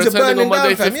 I'll be things are returning on burning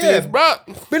Monday down, fam, 15th. yeah.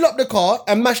 Bruh. fill up the car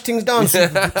and mash things down,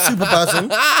 super person.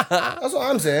 That's what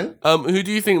I'm saying. Who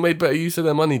do you think made better use of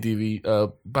their money,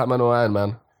 DV? Batman or Iron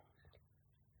Man?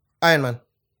 Iron Man,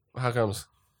 How comes?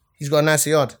 he's got a nice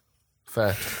yard.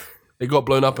 Fair. It got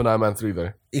blown up in Iron Man 3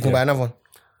 though. He can buy another one.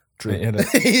 Yeah, that-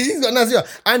 He's got a nice yard,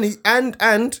 and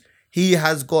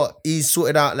he's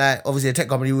sorted out like obviously a tech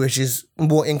company which is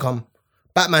more income.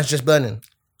 Batman's just burning.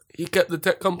 He kept the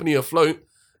tech company afloat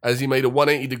as he made a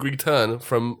 180-degree turn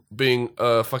from being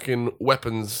a fucking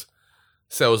weapons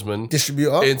salesman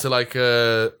Distributor. into like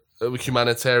a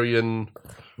humanitarian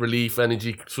relief,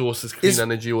 energy sources, clean It's-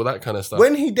 energy, all that kind of stuff.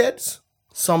 When he deads,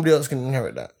 somebody else can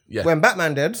inherit that. Yeah. When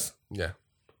Batman deads, yeah.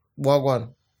 Wagwan.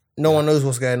 No one knows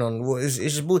what's going on. It's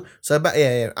just bull. So,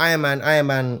 Iron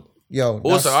Man. Yo.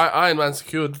 Also, that's- Iron Man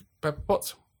secured Pepper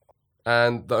Potts,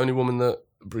 and the only woman that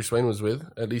Bruce Wayne was with,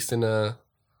 at least in a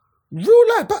real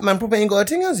life Batman probably ain't got a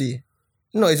thing, has he?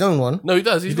 Not his own one. No, he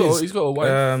does. He's got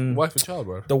a Um, wife and child,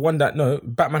 bro. The one that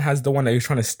Batman has the one that he was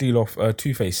trying to steal off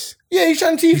Two-Face. Yeah, he's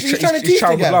trying to teach. He's trying to teach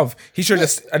child the of guy. love. He should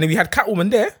just, and then we had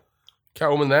Catwoman there.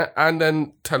 Catwoman there, and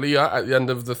then Talia at the end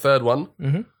of the third one.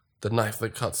 Mm-hmm. The knife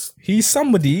that cuts. He's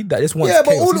somebody that just wants Yeah,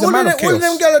 but chaos. He's a man of all chaos. of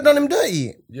them guys have done him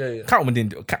dirty. Yeah. Catwoman didn't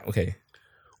do okay.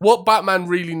 What Batman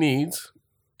really needs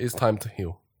is time to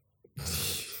heal.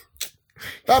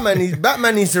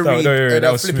 Batman needs to read that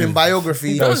a was flipping smooth.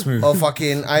 biography That was smooth. of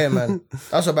fucking Iron Man.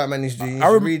 That's what Batman needs to do. He needs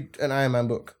to read an Iron Man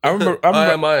book. I remember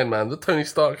I am Iron Man, the Tony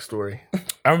Stark story.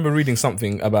 I remember reading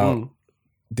something about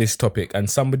this topic, and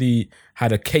somebody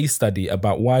had a case study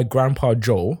about why Grandpa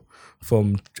Joel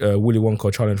from Willy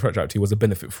Wonka, Charlie and the Chocolate Factory was a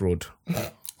benefit fraud.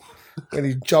 When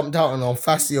he jumped out on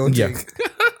Fastio jig.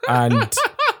 And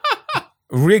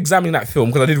re-examining that film,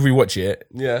 because I did rewatch it,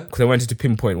 Yeah. because I wanted to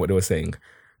pinpoint what they were saying.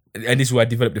 And this is where I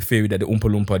developed the theory that the Oompa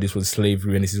Loompa, this was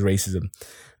slavery and this is racism.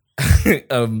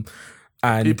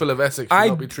 And People of Essex should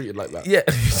not be treated like that. yeah.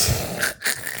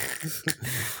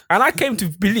 And I came to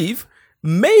believe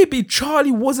maybe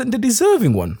Charlie wasn't the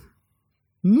deserving one.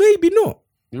 Maybe not.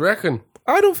 You reckon?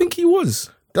 I don't think he was.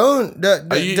 Don't the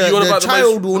You on about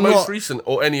child the will most not. recent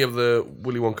or any of the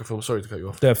Willy Wonka films? Sorry to cut you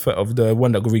off. Of the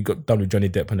one that got done with Johnny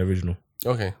Depp and the original.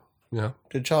 Okay. Yeah.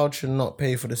 The child should not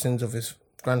pay for the sins of his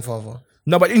grandfather.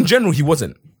 No, but in general, he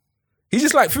wasn't. He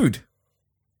just liked food.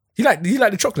 He liked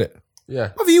the chocolate. Yeah.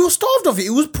 Brother, he was starved of it. He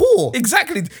was poor.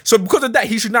 Exactly. So because of that,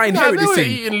 he should now Yeah, inherit they this were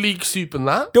thing. eating leek soup and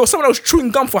that. There was someone that was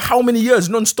chewing gum for how many years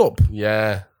non-stop?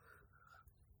 Yeah.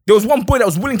 There was one boy that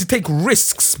was willing to take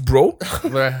risks, bro.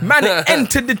 Man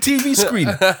entered the TV screen.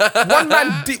 One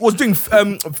man was doing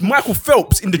Michael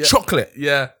Phelps in the chocolate.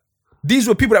 Yeah. These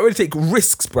were people that really take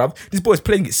risks, bruv. This boy's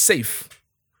playing it safe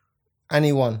And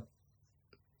he won.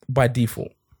 by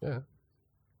default.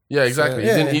 Yeah, exactly.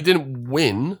 So, yeah. He didn't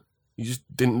win. He just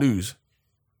didn't lose.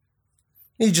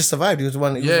 He just survived. He was the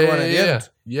one. He was Yeah, the one at the end.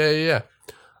 Yeah.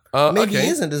 Maybe okay.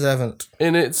 he isn't deserving.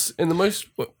 In the most.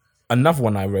 Another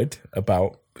one I read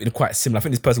about, quite similar. I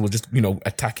think this person was just,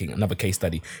 attacking another case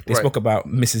study. They Right. spoke about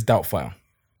Mrs. Doubtfire.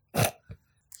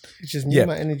 It's just me, Yeah.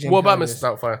 my energy. What and about kindness.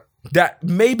 Mr. Doubtfire? That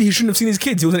maybe he shouldn't have seen his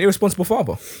kids. He was an irresponsible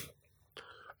father.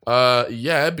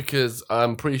 Yeah, because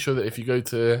I'm pretty sure that if you go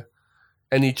to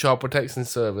any child protection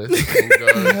service and go,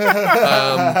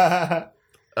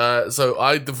 so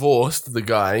I divorced the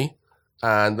guy,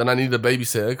 and then I needed a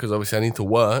babysitter because obviously I need to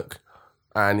work,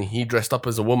 and he dressed up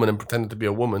as a woman and pretended to be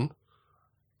a woman,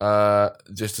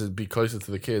 just to be closer to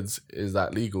the kids. Is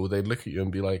that legal? They'd look at you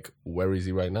and be like, "Where is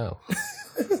he right now?"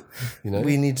 You know?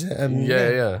 We need to.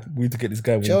 yeah. We need to get this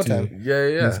guy. Jail into- time.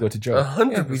 Yeah. Let's go to jail.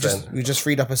 100%. We just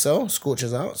freed up a cell.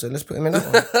 Scorches out. So let's put him in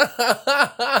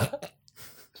that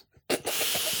one.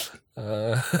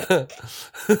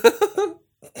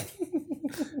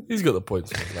 He's got the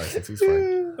points on his license. He's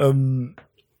fine.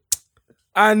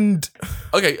 And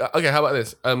Okay. How about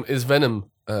this? Is Venom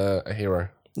a hero?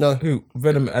 No. who?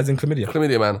 Venom as in chlamydia.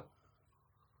 Chlamydia Man.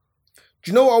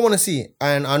 Do you know what I want to see?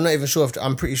 And I'm not even sure if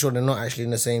I'm pretty sure they're not actually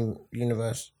in the same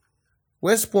universe.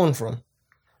 Where's Spawn from?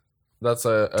 That's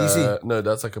a DC? no.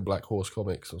 That's like a Black Horse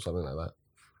Comics or something like that.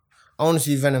 I want to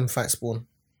see Venom fight Spawn.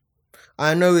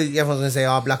 I know everyone's gonna say,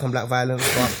 black on black violence,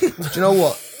 but do you know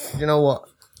what?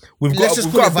 We've Let's got, just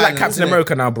we've call got it a Black violence, Captain innit?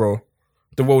 America now, bro.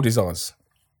 The world is ours.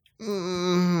 We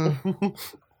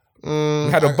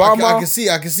had Obama. I can see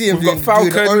him We've got doing Falcon.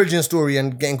 the origin story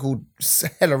and getting called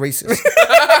hella racist.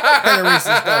 Hella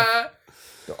racist stuff.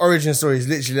 The origin story is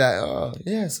literally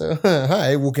like, so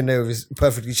hi, walking there with his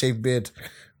perfectly shaved beard.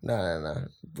 Nah,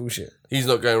 bullshit. He's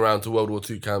not going around to World War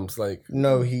II camps like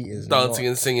No, he is dancing not.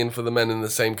 and singing for the men in the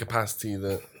same capacity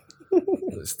that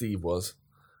Steve was.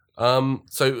 So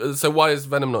why is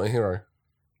Venom not a hero?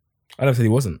 I never said he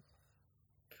wasn't.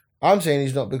 I'm saying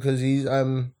he's not because he's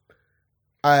in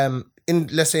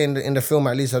let's say in the film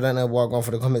at least, I don't know why I'm going for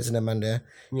the comments in the man there.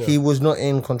 Yeah. He was not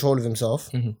in control of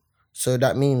himself. Mhm. So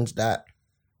that means that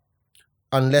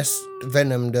unless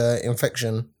Venom, the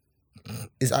infection,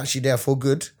 is actually there for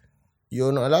good,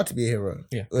 you're not allowed to be a hero.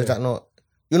 Yeah. Or is that not?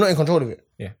 You're not in control of it.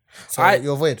 Yeah. So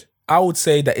you're void. I would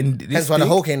say that in this Hence why the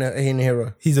thing, Hulk ain't a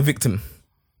hero. he's a victim.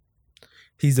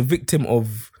 He's a victim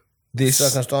of this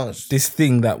Circumstance. this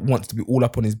thing that wants to be all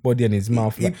up on his body and his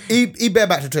mouth. Like, He bare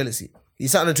back to the toilet seat. He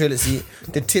sat on the toilet seat.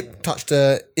 The tip touched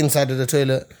the inside of the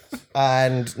toilet,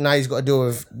 and now he's got to deal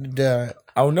with the.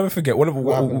 I'll never forget one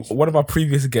happens? of our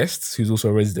previous guests, who's also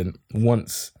a resident,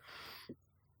 once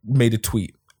made a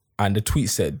tweet, and the tweet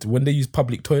said, "When they use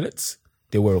public toilets,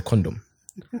 they wear a condom."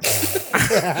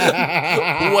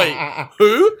 Wait,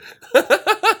 who?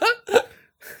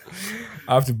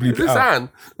 I have to bleep Is it this out. Anne?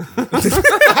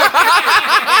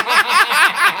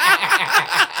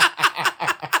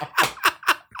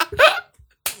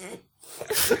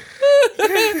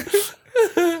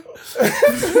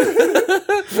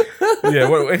 Yeah,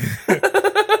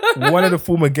 one of the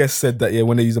former guests said that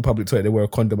when they use a public toilet they wear a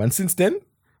condom, and since then,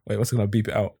 wait, what's gonna beep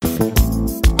it out?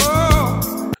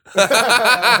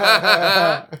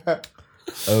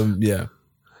 Yeah,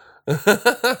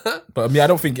 but I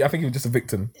don't think. I think he was just a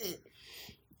victim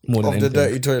more than Of the anything.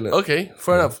 dirty toilet. Okay,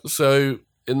 fair enough. So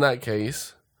in that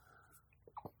case,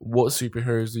 what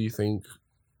superheroes do you think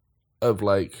of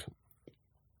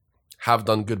have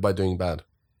done good by doing bad?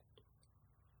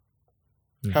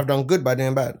 Have done good by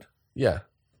doing bad. Yeah.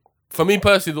 For me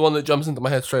personally, the one that jumps into my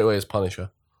head straight away is Punisher.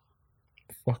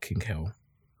 Fucking hell!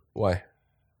 Why?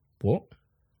 What?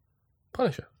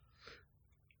 Punisher.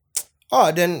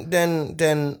 Oh, then.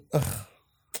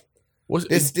 Was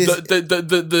This-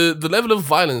 the level of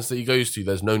violence that he goes to,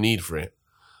 there's no need for it.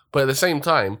 But at the same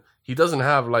time, he doesn't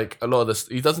have a lot of this.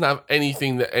 He doesn't have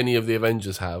anything that any of the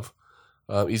Avengers have.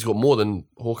 He's got more than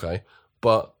Hawkeye,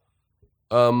 but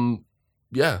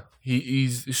yeah,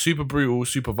 he's super brutal,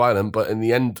 super violent. But in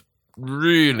the end,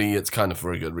 really, it's kind of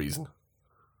for a good reason.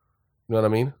 You know what I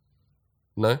mean?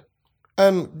 No?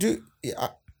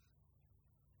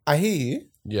 I hear you,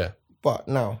 Yeah. but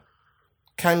now,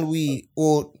 can we,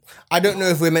 or I don't know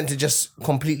if we're meant to just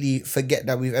completely forget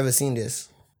that we've ever seen this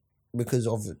because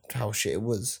of how shit it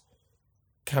was.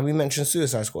 Can we mention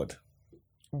Suicide Squad?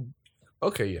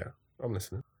 Okay, yeah, I'm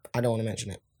listening. I don't want to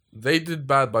mention it. They did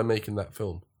bad by making that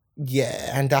film.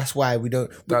 Yeah, and that's why we don't.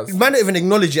 That's- We might not even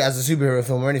acknowledge it as a superhero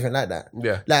film or anything like that.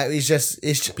 Yeah. Like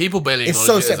it's People barely it's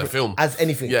acknowledge so it separate as a film. as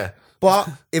anything. Yeah. But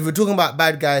if we're talking about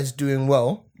bad guys doing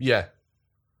well, Yeah.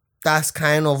 that's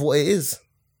kind of what it is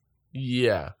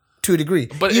Yeah. to a degree.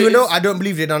 But But it even though is- I don't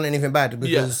believe they've done anything bad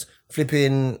because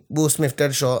flipping Will Smith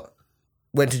Deadshot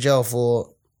went to jail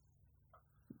for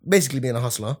basically being a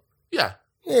hustler. Yeah.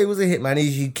 Yeah, he was a hitman.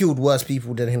 He killed worse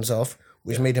people than himself,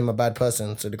 which made him a bad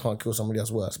person. So they can't kill somebody else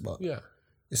worse. But Yeah.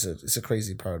 it's a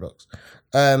crazy paradox.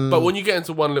 But when you get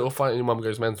into one little fight and your mum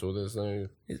goes mental, there's no.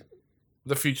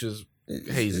 The future's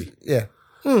hazy. Yeah.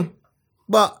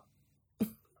 But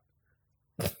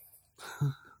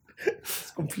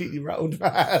it's completely rattled.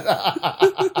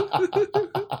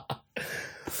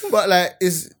 But like,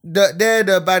 they're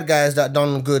the bad guys that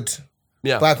done good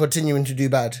Yeah. by continuing to do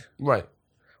bad. Right.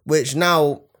 Which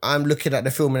now I'm looking at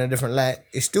the film in a different light.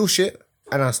 It's still shit,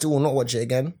 and I still will not watch it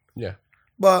again. Yeah.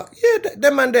 But yeah,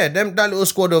 them man there, that little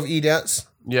squad of idiots.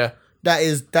 Yeah. That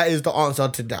is the answer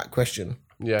to that question.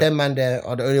 Yeah. Them man there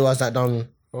are the only ones that done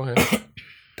Okay.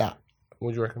 that.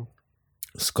 What do you reckon?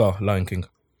 Scar, Lion King.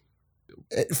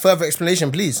 Further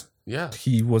explanation, please. Yeah.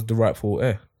 He was the rightful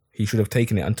heir. He should have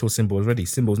taken it until Simba was ready.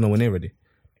 Simba was nowhere near ready,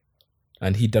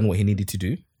 and he'd done what he needed to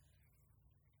do.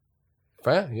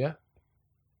 Fair. Yeah.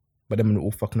 But them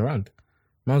all fucking around.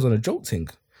 Man was on a joke thing.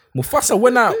 Mufasa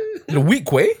went out in a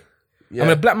weak way. Yeah. I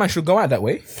mean, a black man should go out that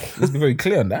way. Let's be very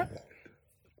clear on that.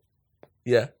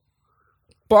 Yeah.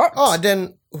 But Oh,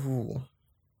 then ooh.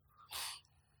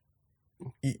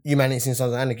 You man ain't seen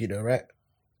Sons of Anarchy though, right?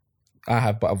 I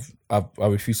have, but I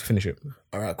refuse to finish it.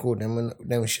 All right, cool. Then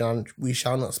we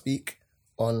shall not speak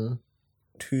on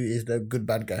who is the good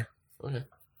bad guy. Okay.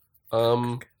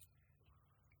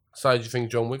 So do you think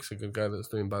John Wick's a good guy that's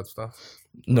doing bad stuff?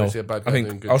 No, Is he a bad guy I doing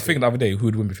think good I was shit? thinking the other day who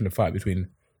would win between the fight between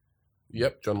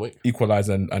Yep. John Wick.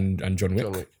 Equalizer and John Wick.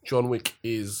 John Wick. John Wick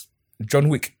is. John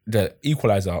Wick, the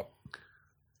Equalizer.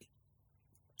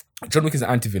 John Wick is an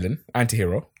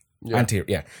anti-hero. Yeah.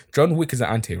 Yeah. John Wick is an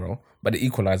anti-hero, but the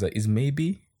Equalizer is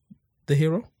maybe the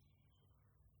hero.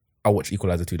 I watched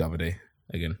Equalizer 2 the other day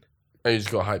again. And you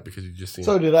just got hyped because you just seen.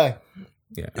 So did I.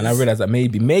 Yeah, and I realized that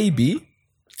maybe,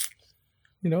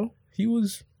 he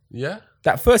was Yeah.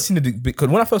 that first scene because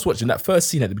when I first watched him, that first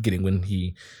scene at the beginning when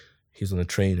he's on the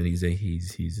train and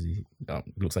he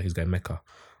looks like he's going Mecca.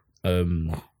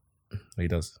 He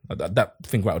does that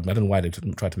thing rattled me. I don't know why they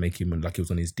tried to make him like he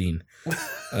was on his Dean.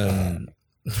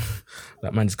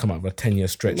 That man just come out of a 10-year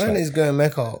stretch. Man like- is going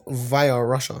Mecca via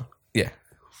Russia. yeah,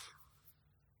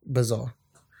 Bizarre.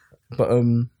 but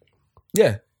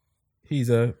yeah, he's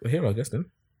a hero, I guess. Then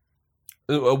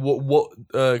What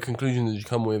conclusion did you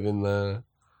come with in the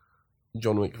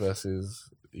John Wick versus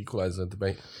Equalizer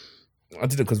debate? I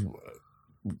did it because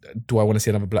do I want to see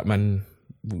another black man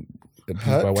abused by a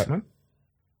Hurt? white man?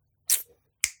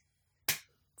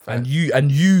 Fair. And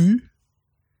you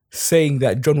saying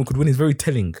that John Wick could win is very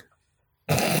telling.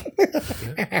 It's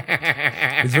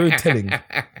very telling.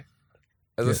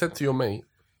 As I said to your mate,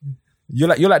 You're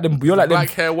like them. black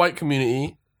hair, white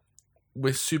community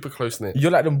we're super close knit.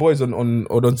 You're like them boys on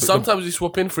Sometimes we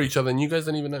swap in for each other, and you guys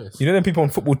don't even notice. you know them people on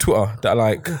football Twitter that are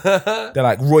like they're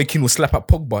like Roy Keane will slap at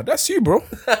Pogba. That's you, bro.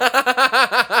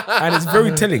 And it's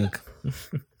very telling,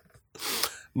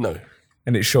 No,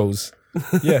 and it shows.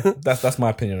 Yeah, that's my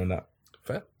opinion on that.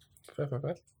 fair.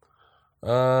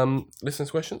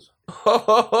 Listeners' questions.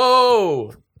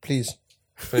 Ho! Please.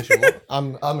 Finishing what?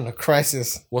 I'm in a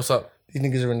crisis. What's up? These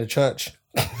niggas are in the church.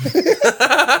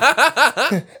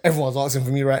 Everyone's asking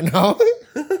for me right now.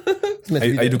 It's meant Are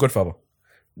to be you the there. Godfather?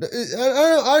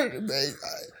 I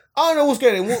don't know what's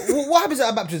going on. What happens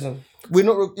at baptism? We're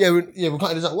not. We can't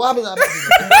do that. What happens at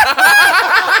baptism?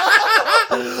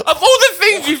 Of all the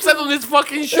things you've said on this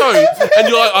fucking show, and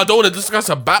you're like, I don't want to discuss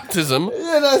a baptism.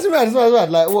 Yeah, that's mad. It's mad.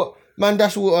 Like what? Man,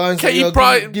 dash water and say,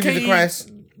 Katie give you the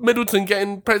Christ. Middleton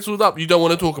getting pretzeled up. You don't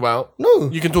want to talk about. No.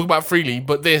 You can talk about freely,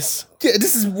 but this. Yeah,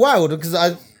 this is wild because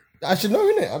I should know,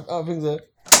 innit? I think so.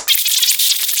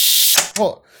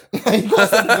 What? You got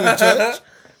something to do with church?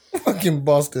 Fucking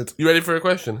bastard. You ready for a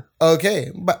question?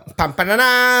 Okay.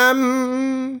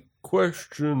 Pam-pam-pam.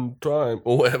 Question time,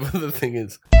 or whatever the thing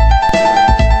is.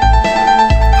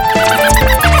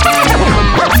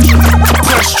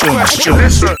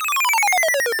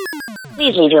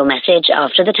 Please leave your message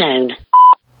after the tone.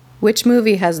 Which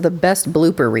movie has the best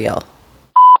blooper reel?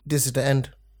 This is the end.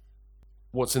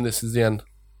 What's in this is the end.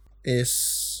 You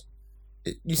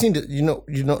seem to you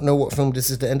not know what film This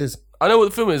Is the End is. I know what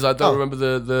the film is. I don't Oh. remember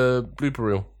the blooper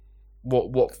reel.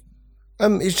 What?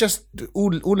 It's just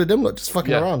all of them lot just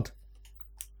fucking Yeah. around.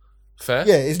 Fair?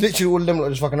 Yeah, it's literally all of them lot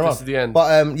just fucking around. This is the end.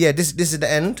 But this is the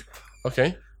end.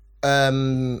 Okay.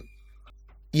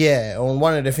 Yeah, on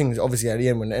one of the things, obviously at the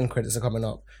end when the end credits are coming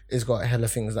up, it's got a hell of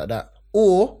things like that.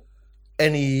 Or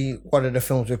any one of the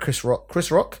films with Chris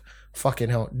Rock, fucking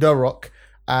hell, The Rock,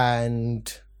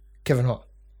 and Kevin Hart.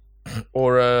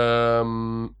 Or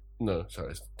no, sorry,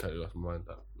 it's totally lost my mind.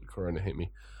 That Corona hit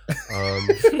me.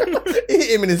 Hit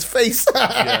him in his face.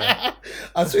 Yeah.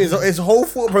 I swear his whole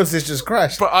thought process just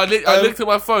crashed. But I looked at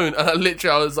my phone and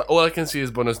I was like, all I can see is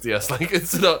Buenos Dias. Like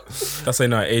it's not. That's how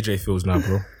how AJ feels now,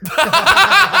 bro.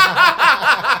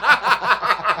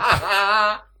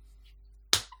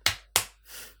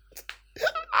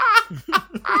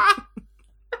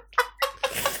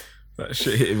 That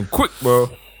shit hit him quick, bro.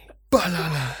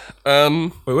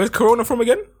 Wait, where's Corona from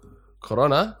again?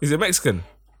 Corona. Is it Mexican?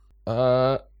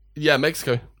 Yeah,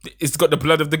 Mexico. It's got the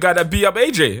blood of the guy that beat up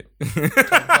AJ.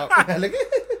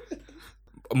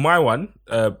 My one,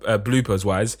 bloopers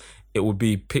wise, it would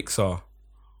be Pixar.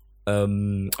 A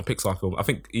Pixar film. I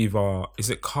think either is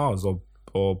it Cars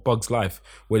or Bugs Life,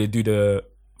 where they do the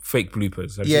fake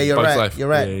bloopers. Have you Yeah, seen you're Bugs right. Life. You're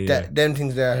right. Yeah. Them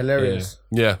things there are hilarious.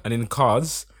 Yeah. And in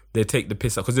Cars, they take the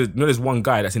piss out because there's one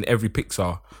guy that's in every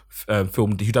Pixar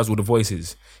film who does all the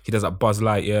voices. He does like Buzz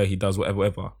Lightyear. He does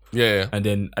whatever. Yeah. And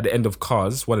then at the end of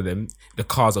Cars, one of them, the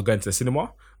cars are going to the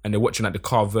cinema and they're watching like the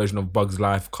car version of Bugs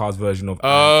Life, Cars version of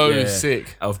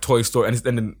Sick. of Toy Story, and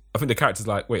then I think the character's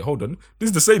like, wait, hold on, this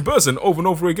is the same person over and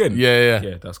over again. Yeah.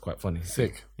 Yeah, that's quite funny.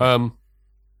 Sick.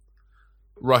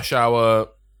 Rush Hour.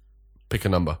 Pick a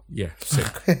number. Yeah, sick.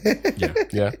 Yeah.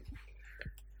 Yeah.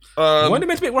 When they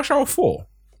meant to make Rush Hour 4?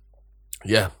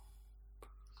 Yeah.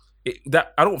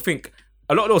 That I don't think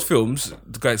a lot of those films,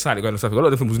 going stuff, a lot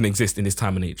of the films wouldn't exist in this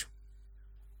time and age.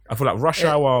 I feel like Rush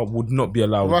Hour would not be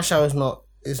allowed. Rush Hour is not.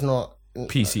 It's not.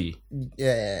 PC.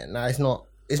 Yeah. Nah, it's not.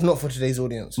 It's not for today's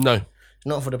audience. No.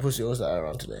 Not for the pussy that are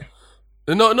around today.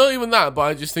 Not even that, but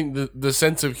I just think the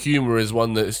sense of humor is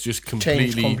one that's just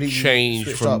completely changed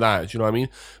switched from up. that. Do you know what I mean?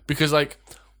 Because like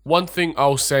one thing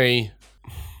I'll say,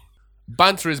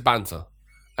 banter is banter,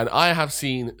 and I have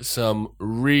seen some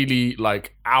really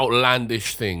like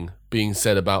outlandish thing being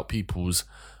said about people's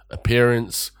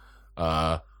appearance,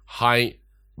 height,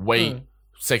 weight,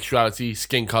 sexuality,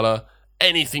 skin color,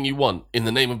 anything you want in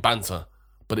the name of banter.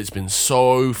 But it's been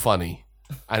so funny,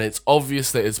 and it's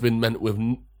obvious that it's been meant with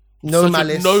No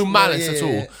malice. no malice Yeah, at yeah,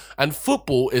 all. yeah. And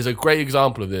football is a great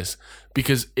example of this,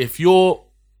 because if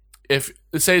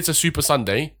let's say it's a Super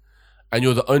Sunday and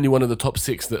you're the only one of the top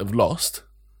 6 that have lost,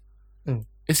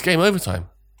 it's game over time.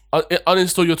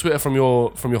 Uninstall your Twitter from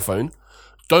your phone.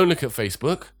 Don't look at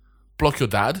Facebook. Block your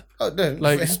dad. Oh, no,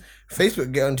 Like-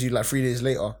 Facebook get onto you like 3 days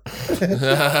later.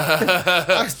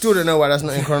 I still don't know why that's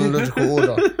not in chronological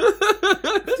order.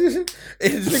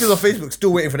 Niggas on Facebook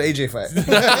still waiting for the AJ fight.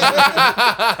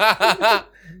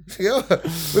 Yeah,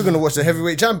 we're gonna watch the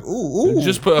heavyweight champ. Ooh.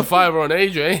 Just put a $5 on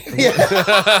AJ.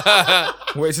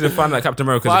 Wait till they find out Captain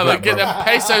America's $5, black. get bro. them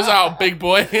pesos out, big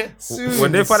boy.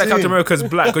 When they find out Captain America's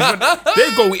black, because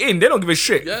they go in, they don't give a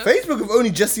shit. Facebook have only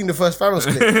just seen the first Thanos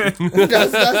clip.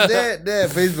 that's their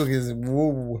Facebook is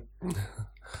whoa.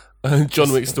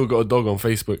 John Wick still got a dog on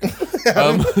Facebook.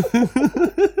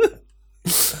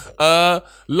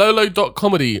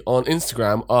 Lolo.comedy on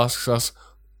Instagram asks us,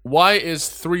 why is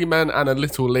 3 Men and a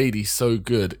Little Lady so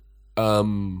good? What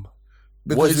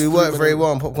Because is we 3 work Men very and-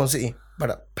 well in Popcorn City.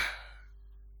 But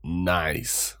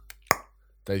Nice.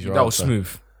 There's your That was answer. smooth.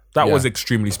 That Yeah. was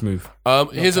extremely smooth.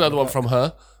 Here's another one from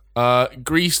her.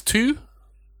 Grease 2?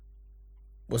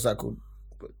 what's that called?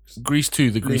 Grease 2,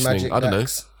 the Grease thing. Magic I don't know.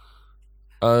 Dax.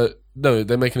 No,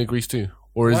 they're making a Grease 2.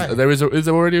 Or is Why? there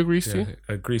already a Grease 2? Yeah,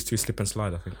 agrees to slip and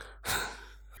slide, I think.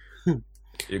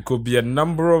 It could be a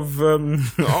number of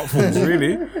art forms,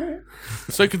 really.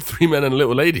 So could 3 Men and a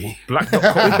Little Lady. Black.com.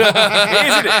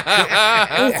 Isn't it?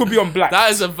 All could be on black.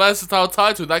 That is a versatile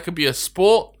title. That could be a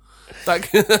sport. That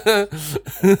could...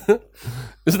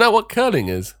 Isn't that what curling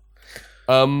is?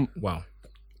 Wow.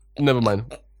 Never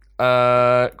mind.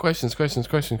 Questions.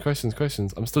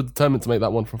 I'm still determined to make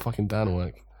that one from fucking Dan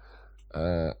work.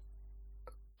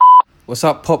 What's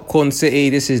up, Popcorn City?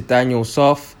 This is Daniel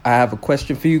Soft. I have a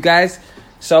question for you guys.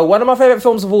 So, one of my favorite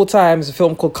films of all time is a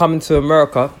film called Coming to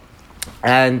America.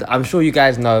 And I'm sure you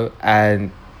guys know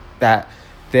and that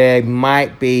they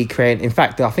might be creating... In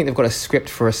fact, I think they've got a script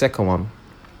for a second one.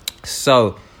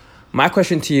 So, my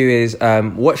question to you is,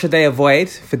 what should they avoid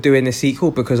for doing the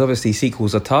sequel? Because obviously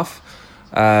sequels are tough.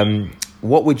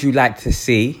 What would you like to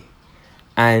see?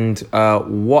 And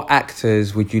what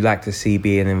actors would you like to see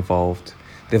being involved?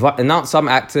 They've announced some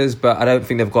actors, but I don't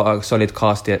think they've got a solid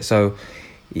cast yet. So,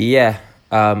 yeah.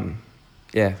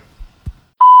 Yeah.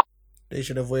 They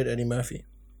should avoid Eddie Murphy.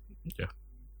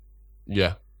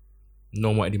 Yeah.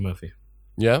 No more Eddie Murphy.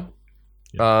 Yeah?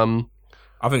 I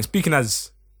think speaking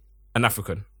as an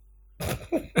African, I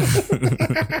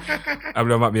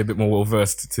believe I might be a bit more well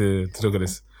versed to look at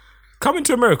this. Coming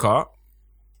to America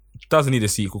doesn't need a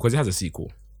sequel because it has a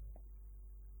sequel.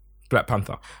 Black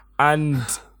Panther. And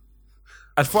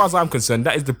as far as I'm concerned,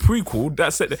 that is the prequel.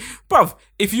 That's it. Bruv,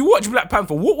 if you watch Black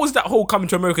Panther, what was that whole Coming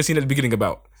to America scene at the beginning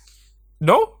about?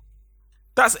 No?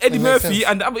 That's Eddie makes Murphy,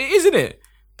 sense. and isn't it?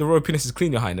 The royal penis is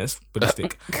clean, your highness.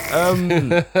 Ballistic.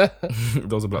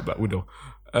 Those are Black Widow.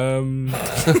 Black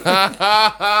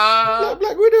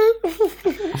Widow.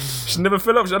 She never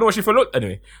fell up. I don't know what she fell up.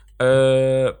 Anyway,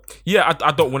 yeah,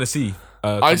 I don't want to see.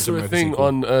 I saw a thing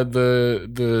on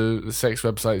the sex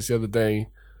websites the other day.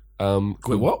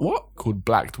 Wait, what? Called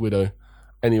Black Widow.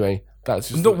 Anyway, that's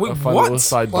just No, a wait, fun what? little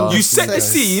sidebar. You set the Sex.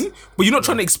 scene, but you're not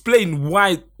trying to explain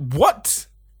why. What?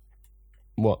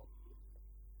 What?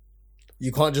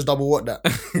 You can't just double what that.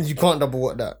 You can't double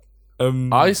what that.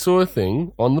 I saw a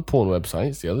thing on the porn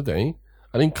websites the other day.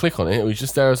 I didn't click on it. It was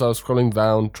just there as I was scrolling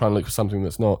down, trying to look for something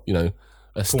that's not, a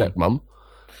stepmom.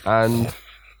 And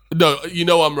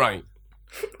no, I'm right.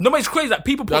 No, but it's crazy that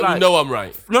people put like. I'm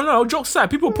right. No, jokes aside,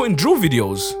 people putting drill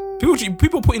videos.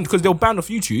 People putting, because they were banned off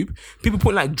YouTube. People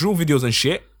putting like drill videos and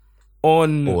shit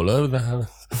on All over the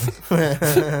house.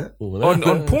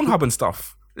 on Pornhub and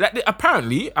stuff. Like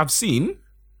apparently, I've seen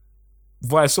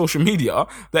via social media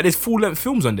that there's full length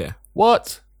films on there.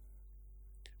 What?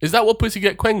 Is that what pussy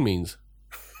get queng means?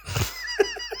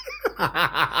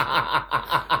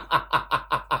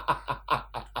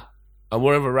 I'm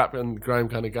more of a rap and grime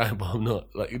kind of guy, but I'm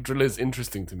not. Like, drill is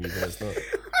interesting to me, but it's not.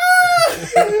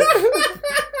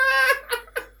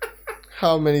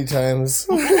 How many times?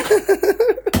 How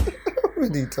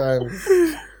many times?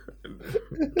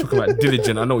 Talking about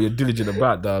diligent, I know what you're diligent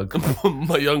about, dog.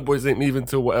 My young boys ain't leaving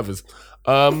till whatever's.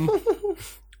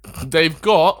 They've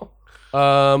got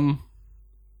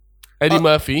Eddie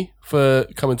Murphy for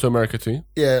Coming to America too.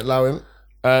 Yeah, allow him.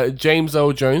 James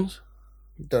Earl Jones.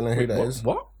 Don't know who that is.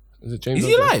 What? Is it James? Is Earl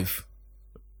he Jones? alive?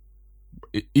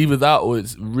 Either that or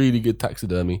it's really good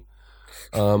taxidermy.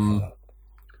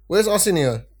 Where's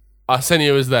Arsenio?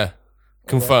 Arsenio is there.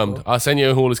 Confirmed.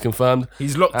 Arsenio Hall is confirmed.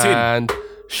 He's locked in. And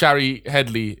Shari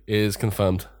Headley is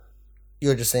confirmed.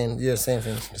 You're saying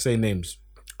things. Say names.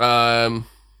 What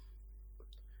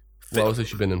else has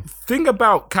she been in? Thing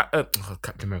about Captain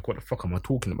America. What the fuck am I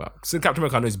talking about? So Captain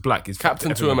America, I know he's black. He's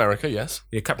Captain to America, yes.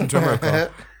 Yeah, Captain to America.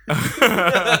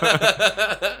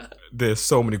 There's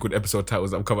so many good episode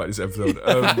titles that have come out this episode.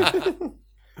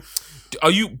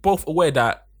 Are you both aware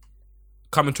that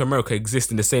Coming to America exists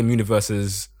in the same universe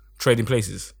as Trading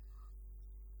Places?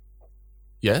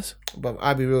 Yes. But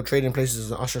I'll be real, Trading Places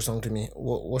is an Usher song to me.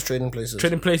 What's Trading Places?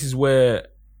 Trading Places where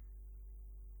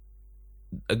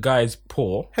a guy's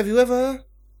poor. Have you ever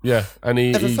and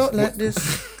he felt like this?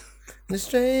 The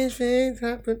strange things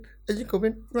happen as you're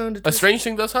going round the a strange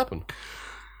thing does happen.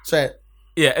 Sorry.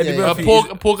 Yeah, Eddie Yeah, Murphy.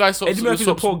 A poor guy. Eddie Murphy's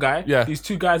a poor guy. Yeah. These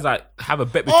two guys like have a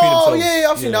bet between Oh themselves. yeah,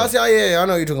 I've seen that. I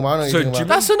know what you're talking about. So, do you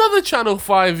That's another Channel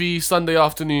 5e Sunday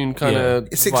afternoon kind of.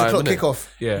 It's 6 o'clock kickoff.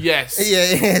 Yeah. Yes.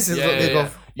 Yeah, 6 o'clock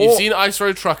kickoff. You've seen Ice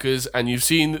Road Truckers, and you've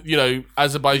seen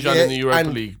Azerbaijan in the Europa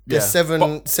and League. The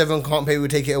seven can't pay. We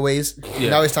take it away.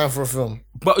 Now it's time for a film.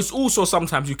 But it's also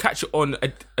sometimes you catch it on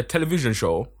a television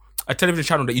show, a television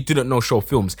channel that you didn't know show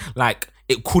films. Like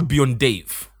it could be on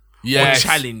Dave. Yes. Or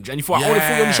Challenge. And you thought, I want to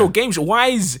film on the show Game Show. Why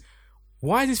is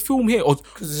this film here? Or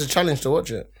Because it's a challenge to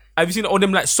watch it. have you seen it on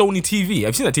them like Sony TV? Have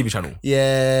you seen that TV channel?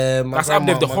 Yeah, That's up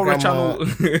there, the horror channel.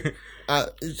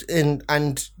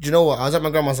 And do you know what? I was at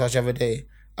my grandma's house the other day,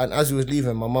 and as we was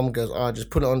leaving, my mum goes, just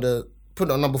put it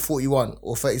on number 41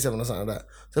 or 37 or something like that.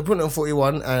 So I put it on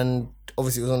 41, and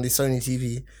obviously it was on the Sony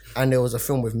TV, and there was a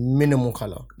film with minimal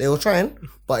color. They were trying,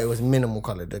 but it was minimal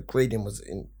color. The grading was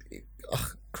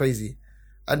crazy.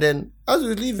 And then as we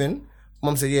was leaving,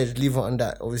 Mum said, "Yeah, just leave it on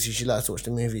that." Obviously, she likes to watch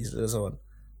the movies and so on.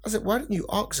 I said, "Why didn't you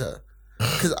ask her?"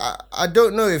 Because I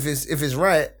don't know if it's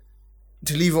right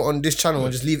to leave it on this channel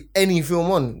and just leave any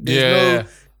film on.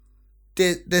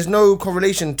 There's no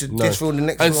correlation to this film, the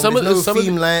next And film. some There's of the- no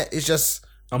theme light. It's just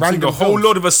I'm seeing random a whole films.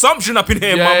 lot of assumption up in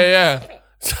here, Mum.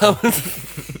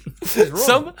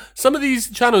 Some of these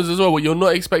channels as well, where you're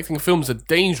not expecting films, are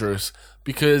dangerous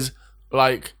because,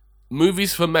 like,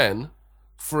 movies for men,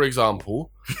 for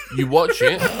example, you watch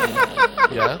it.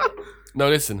 Yeah. No,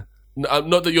 listen.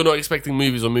 Not that you're not expecting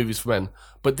movies or movies for men,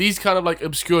 but these kind of like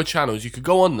obscure channels, you could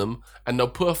go on them and they'll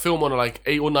put a film on at like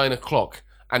 8 or 9 o'clock,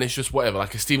 and it's just whatever,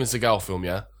 like a Steven Seagal film,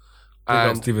 yeah.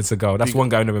 And Steven Seagal. That's one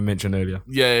guy I never mentioned earlier.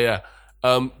 Yeah.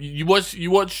 You watch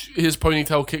his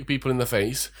ponytail kick people in the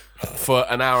face for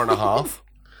an hour and a half,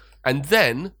 and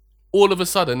then all of a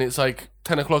sudden it's like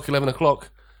 10 o'clock, 11 o'clock.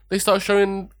 They start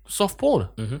showing soft porn,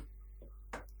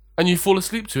 and you fall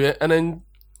asleep to it, and then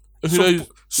who knows?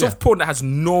 Soft porn that has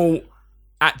no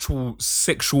actual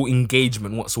sexual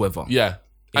engagement whatsoever. Yeah,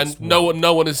 and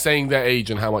no one is saying their age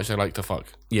and how much they like to fuck.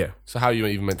 Yeah. So how are you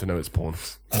even meant to know it's porn?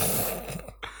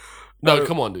 No,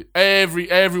 come on, dude.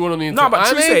 Everyone on the internet. No, but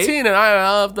I'm to say- 18 and I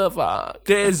love the fuck.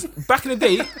 There's back in the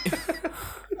day.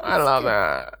 I love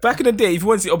that. Back in the day, if you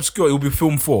want to see obscure, it would be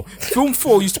Film 4. Film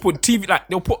 4 used to put TV, like,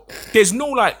 there's no,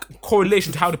 like,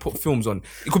 correlation to how they put films on.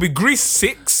 It could be Grease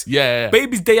 6, Yeah.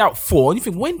 Baby's Day Out 4, and you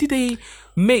think, when did they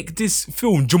make this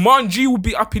film? Jumanji would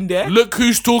be up in there. Look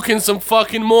who's talking some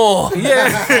fucking more.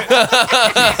 Yeah.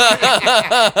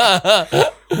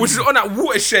 Which is on that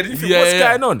watershed, and you think, Yeah, what's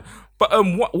yeah. going on? But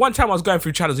one time I was going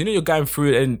through channels, you know, you're going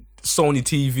through it and Sony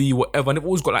TV, whatever, and they've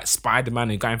always got like Spider-Man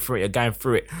and you're going through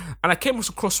it. And I came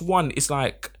across one, it's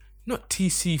like, not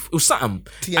TC, it was something.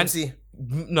 TMC.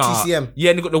 Nah. TCM.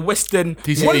 Yeah, and they got the Western.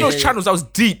 TCM. One of those Yeah. channels that was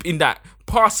deep in that,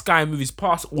 past Sky movies,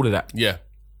 past all of that. Yeah.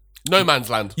 No Man's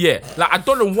Land. Yeah, like I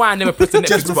don't know why I never pressed the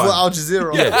Just Netflix before button. Al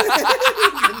Jazeera. Yeah.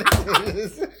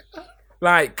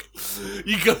 Like,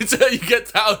 You get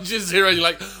to Al Jazeera and you're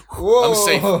like, Whoa.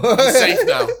 I'm safe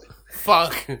now.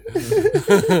 Fuck. and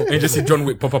you just see John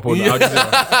Wick pop up on the Al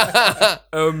Jazeera.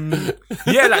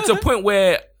 Yeah, like to a point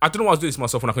where I don't know why I was doing this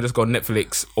myself when I can just go on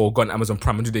Netflix or go on Amazon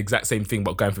Prime and do the exact same thing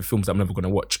but going for films that I'm never going to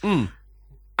watch.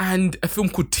 And a film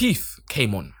called Teeth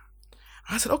came on.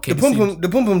 I said, okay. The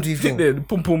pum pum teeth thing. The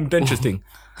pum pum dentures thing.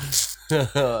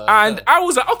 And I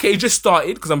was like, okay, it just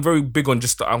started because I'm very big on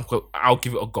I'll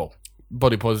give it a go.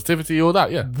 Body positivity, all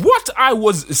that, yeah. What I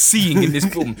was seeing in this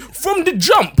film from the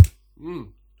jump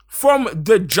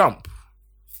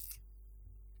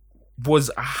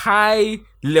was a high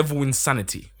level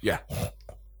insanity. Yeah.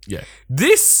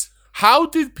 This, How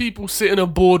did people sit in a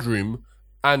boardroom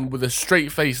and with a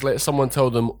straight face let someone tell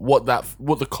them what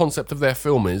the concept of their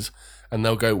film is, and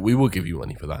they'll go, "We will give you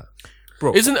money for that."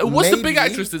 bro, What's the big maybe-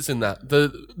 actress that's in that?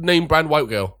 The name brand white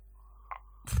girl.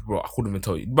 I couldn't even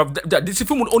tell you. But this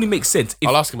film would only make sense if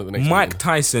I'll ask him at the next Mike meeting.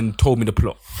 Tyson told me the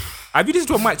plot. Have you listened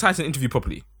to a Mike Tyson interview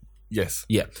properly? Yes.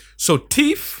 Yeah. So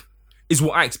Teeth is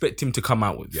what I expect him to come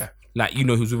out with. Yeah. Like, you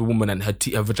know, he was with a woman and her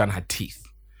vagina had teeth.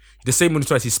 The same when he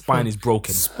starts, his spine is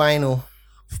broken. Spinal.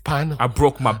 I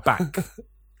broke my back.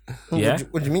 Yeah.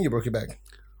 What do you mean you broke your back?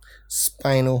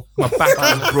 Spinal. My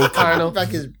back is broken. My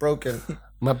back is broken.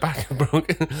 My back is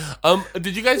broken.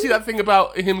 Did you guys see that thing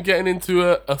about him getting into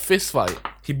a fist fight?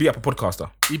 He beat up a podcaster.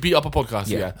 He beat up a podcaster.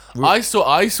 Yeah. Yeah. I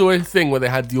saw a thing where they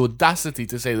had the audacity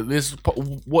to say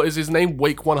that what is his name?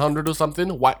 Wake 100 or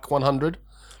something? Whack 100.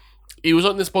 He was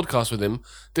on this podcast with him.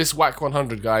 This Whack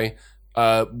 100 guy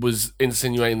was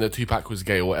insinuating that Tupac was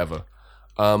gay or whatever.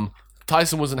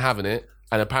 Tyson wasn't having it,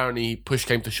 and apparently push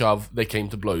came to shove, they came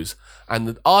to blows. And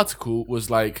the article was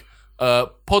like,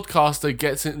 podcaster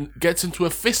gets into a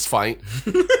fist fight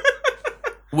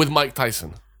with Mike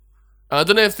Tyson. I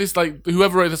don't know if this, like,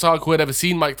 whoever wrote this article had ever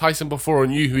seen Mike Tyson before or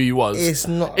knew who he was. It's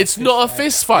not a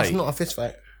fist fight. It's not a fist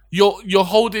fight. You're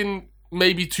holding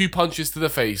maybe 2 punches to the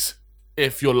face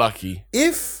if you're lucky.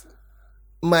 If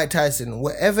Mike Tyson,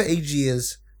 whatever age he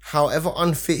is, however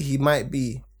unfit he might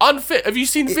be, unfit. Have you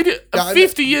seen video?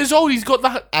 50 years old. He's got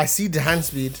that. I see the hand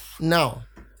speed. Now,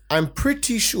 I'm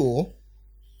pretty sure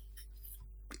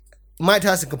Mike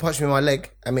Tyson can punch me in my leg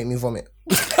and make me vomit.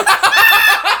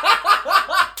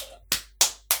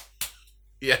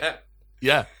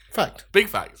 Yeah. Fact. Big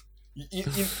fact.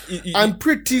 I'm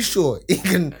pretty sure he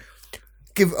can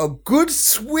give a good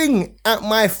swing at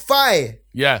my thigh.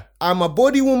 Yeah. And my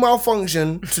body will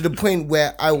malfunction to the point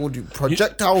where I will do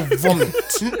projectile vomit.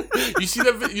 You see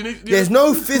that? There's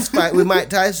no fist fight with Mike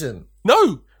Tyson.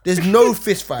 No. There's no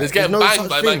fist fight. There's getting no banged such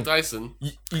by thing. Mike Tyson.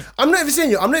 I'm not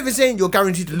even saying you're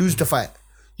guaranteed to lose the fight.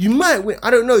 You might win. I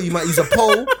don't know. You might use a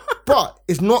pole, but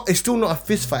it's still not a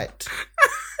fist fight.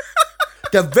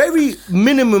 The very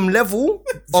minimum level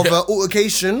of an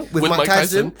altercation with Mike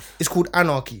Tyson is called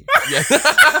anarchy. Yeah.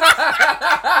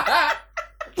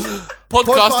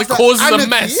 Podcaster causes anarchy. A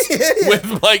mess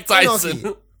with Mike Tyson.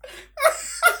 Anarchy.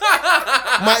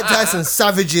 Mike Tyson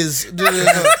savages.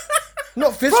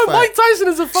 Not fist fight. Mike Tyson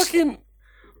is a fucking...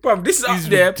 Bro, this is up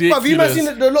there. Ridiculous. Have you not seen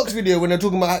the Locks video when they're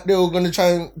talking about they were going to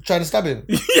try to stab him?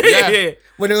 Yeah.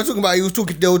 When they were talking about he was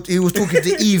talking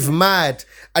to Eve mad,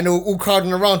 and they were all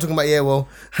crowding around talking about, yeah, well,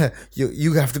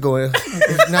 you have to go in.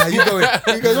 Nah, you go in.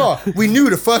 He goes, oh, we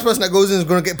knew the first person that goes in is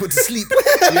going to get put to sleep. They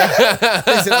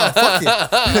said, oh, fuck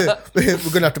it. We're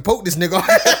going to have to poke this nigga.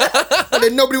 And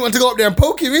then nobody wanted to go up there and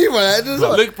poke him either.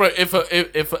 Look, bro,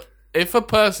 if a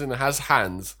person has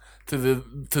hands to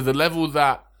the level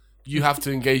that you have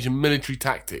to engage in military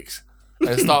tactics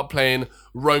and start playing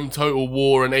Rome Total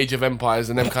War and Age of Empires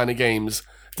and them kind of games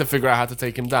to figure out how to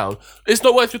take him down, it's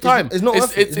not worth your time. It's not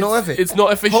worth it. It's not worth it. It's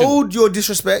not efficient. Hold your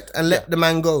disrespect and let the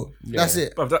man go. That's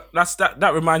it. Bro,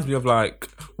 that reminds me of, like,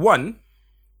 one,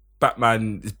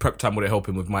 Batman is prep time would help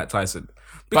him with Mike Tyson.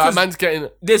 Because Batman's getting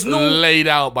laid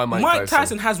out by Mike Tyson. Mike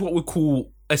Tyson has what we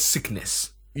call a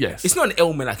sickness. Yes. It's not an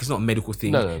ailment, like it's not a medical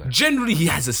thing. No. Generally, he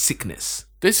has a sickness.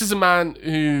 This is a man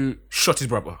who shot his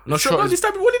brother. What did he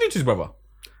do to his brother?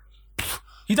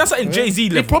 He does that in Jay-Z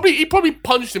level. He probably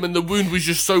punched him and the wound was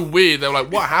just so weird. They were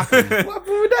like, what happened? What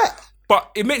happened with that? But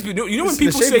it makes me... You know when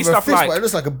people say stuff like... It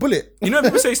looks like a bullet. You know when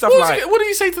people say stuff like... What did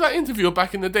he say to that interviewer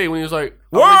back in the day when he was like...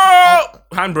 Whoa!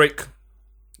 Handbrake.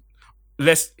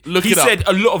 Look he it up. said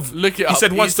a lot of... Look it he up.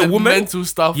 said once the woman... mental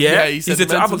stuff. Yeah, he said to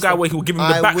the other guy where he will give him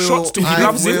the back shots till he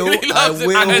loves him.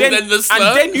 And then the slur.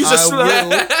 And then use a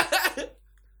slur.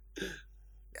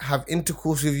 Have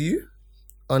intercourse with you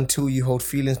until you hold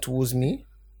feelings towards me.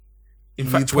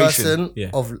 Infatuation. You person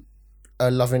of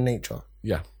a loving nature.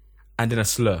 Yeah. And then a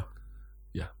slur.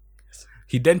 Yeah.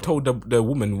 He then told the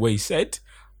woman where he said...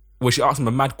 Where she asked him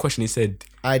a mad question, he said...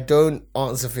 I don't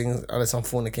answer things unless I'm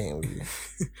fornicating with you.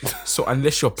 So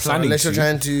unless you're planning unless you're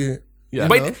trying to... Yeah.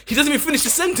 Wait, he doesn't even finish the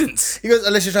sentence. He goes,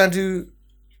 unless you're trying to...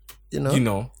 You know. What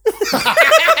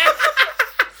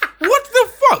the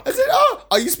fuck? I said, oh,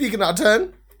 are you speaking out of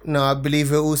turn? No, I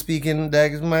believe we're all speaking...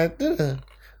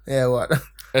 Yeah, what?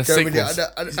 I don't really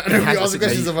answer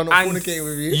questions if I'm not fornicating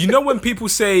with you. You know when people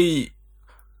say...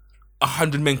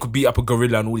 100 men could beat up a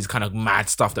gorilla and all these kind of mad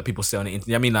stuff that people say on the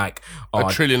internet. I mean, like...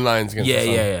 a trillion lions against the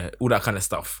sun. Yeah. All that kind of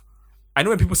stuff. I know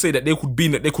when people say that they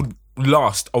could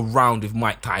last a round with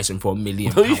Mike Tyson for $1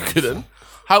 million. No, you couldn't.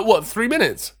 How, what, 3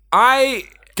 minutes? I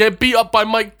get beat up by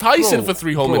Mike Tyson for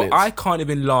 3 whole minutes. I can't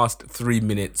even last 3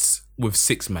 minutes with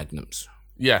 6 magnums.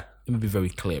 Yeah. Let me be very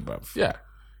clear, bruv. Yeah.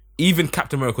 Even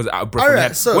Captain America was out of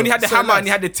breath. When he had the hammer and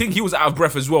he had the thing, he was out of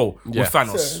breath as well with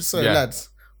Thanos. So lads,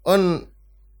 on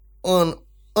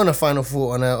a final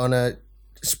thought on a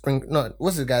spring. No,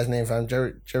 what's the guy's name, fam?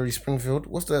 Jerry Springfield.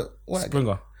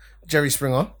 Springer. Jerry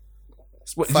Springer.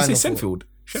 What did you say? Senfield?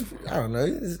 I don't know.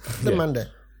 It's the man there.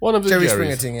 One of the Jerry Jerrys.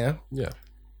 Springer thing, yeah. Yeah.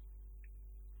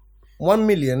 1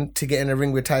 million to get in a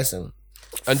ring with Tyson.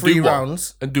 And 3 do what?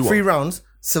 rounds. And do what? 3 rounds.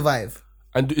 Survive.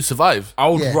 And survive. I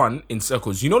would run in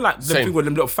circles. You know, like the thing with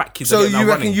them little fat kids. So that you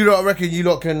running. you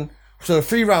lot can. So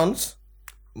 3 rounds,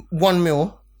 1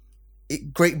 mil.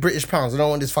 Great British pounds. I don't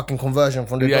want this fucking conversion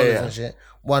from the dollars and shit.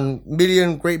 1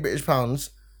 million Great British pounds,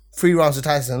 3 rounds of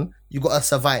Tyson. You gotta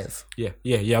survive. Yeah.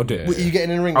 I'll do it. You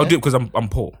getting in the ring? I'll do it because I'm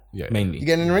poor. Yeah. Mainly. You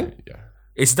getting in the ring? Yeah.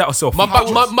 It's that or self. My bank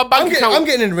account. I'm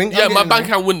getting in the ring. Yeah, my bank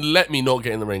account wouldn't let me not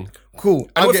get in the ring. Cool.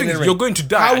 And I'm one getting thing in the is, you're ring. going to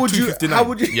die How at would you? 2:59. How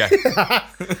would you? Yeah.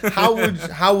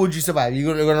 How would you survive?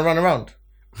 You're gonna run around.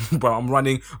 Bro, I'm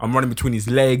running between his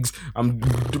legs. I'm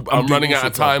I'm running out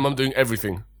of time. I'm doing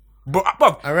everything. But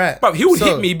All right. But he would So-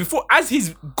 hit me before, as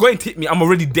he's going to hit me, I'm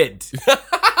already dead.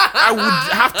 I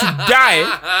would have to die.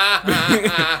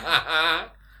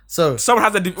 So Someone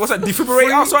has what's that,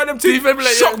 defibrillator outside them too?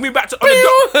 Defibrillator, Shock yeah. me back to on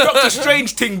the Doctor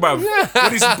Strange thing, bruv.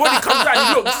 When his body comes out,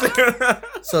 he looks.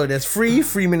 so there's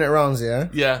 3-minute rounds. Yeah.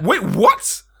 Yeah. Wait,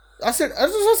 what? I said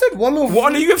 1 minute.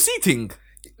 What on a UFC thing?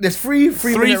 There's three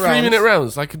 3 3-minute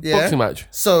rounds, like a Yeah. boxing match.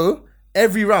 So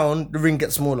every round the ring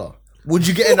gets smaller. Would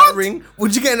you get in that ring?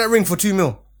 Would you get in that ring for 2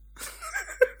 mil?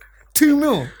 2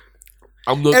 mil.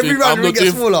 I'm not Every doing. round I'm the ring not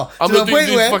gets doing. smaller. I'm To the not doing point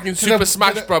these where- fucking to the- Super to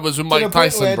Smash the- Brothers with to the Mike point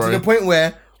Tyson, where- bro. To the point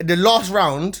where the last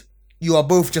round you are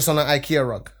both just on an IKEA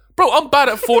rug. Bro, I'm bad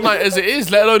at Fortnite as it is,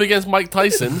 let alone against Mike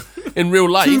Tyson in real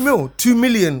life. 2 mil, 2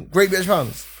 million Great British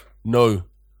pounds. No.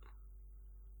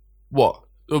 What?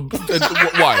 Why?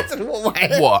 Why?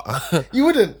 What? You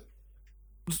wouldn't.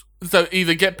 So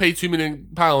either get paid £2 million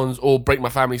or break my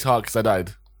family's heart because I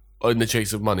died, or in the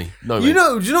chase of money. No, You man.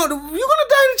 know, you're gonna die in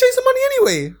the chase of money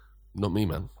anyway. Not me,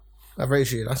 man. I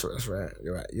rate you. That's right.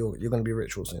 You're right. You're gonna be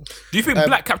rich real soon. Do you think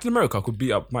Black Captain America could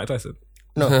beat up Mike Tyson?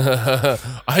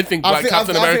 I think Black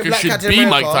Captain America Black should Captain be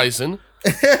America- Mike Tyson. I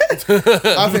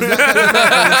think Black Captain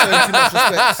America is showing too much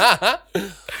respect.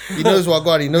 He knows what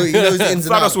God. He knows the ins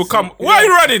and outs. Thanos will come. Why are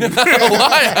you running?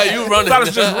 Why are you running?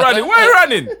 Thanos just running. Why are you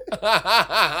running?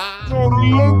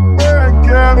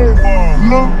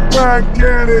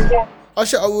 Oh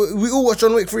shit! We all watched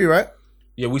John Wick 3, right?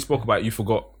 Yeah, we spoke about it. You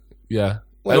forgot. Yeah.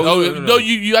 Wait, no,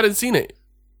 you hadn't seen it.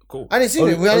 Cool. I didn't see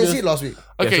it. We didn't see it last week.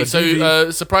 Okay, so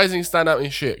so surprising standout in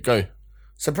shit. Go.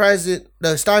 Surprised it. The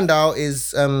standout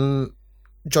is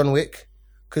John Wick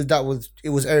because it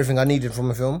was everything I needed from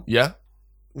a film, Yeah.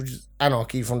 which is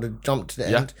anarchy from the jump to the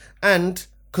Yeah. end, and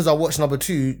because I watched number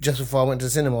 2 just before I went to the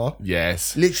cinema.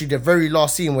 Yes. Literally the very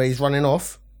last scene where he's running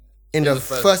off in the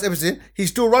first episode, he's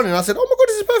still running. I said, "Oh my god,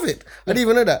 this is perfect." I didn't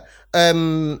even know that.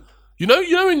 You know,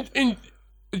 in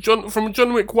from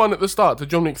John Wick 1 at the start to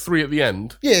John Wick 3 at the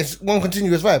end, Yeah, it's one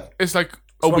continuous vibe. it's like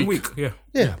a One week. week. Yeah.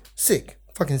 Yeah, sick,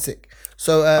 fucking sick.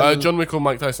 So, John Wick or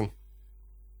Mike Tyson?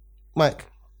 Mike,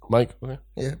 Mike. Okay.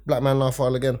 yeah, Black Man Laugh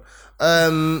File again.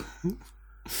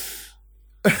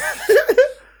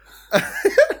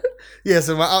 Yeah,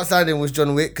 so my outstanding was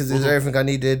John Wick because it's everything I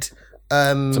needed.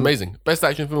 It's amazing. Best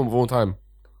action film of all time.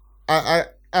 I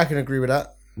can agree with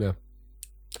that. Yeah.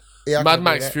 Yeah, I can Mad agree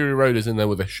Max with that. Fury Road is in there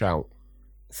with a shout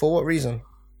For what reason?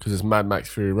 because it's Mad Max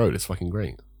Fury Road. It's fucking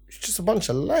great. It's just a bunch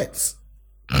of lights.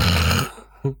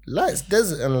 Lights,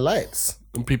 desert, and lights.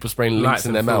 And people spraying links Lights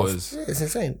in their and mouths. filters. Yeah, it's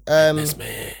insane.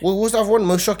 What was the other one?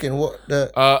 Most shocking? What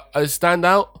the? A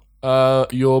standout,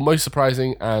 your most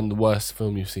surprising and worst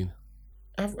film you've seen.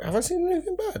 Have I seen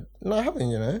anything bad? No, I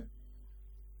haven't. You know,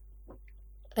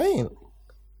 I ain't.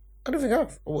 I don't think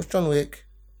I've. I watched John Wick.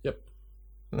 Yep.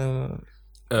 No,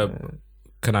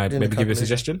 Can I Didn't maybe give you a calculate.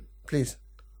 suggestion? please.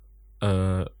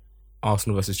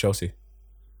 Arsenal versus Chelsea.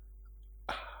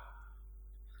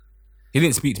 He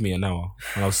didn't speak to me an hour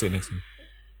when I was sitting next to him.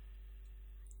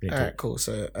 He didn't All right, talk. cool.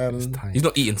 So, He's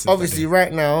not eating. Since obviously,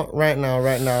 that right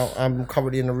now, I'm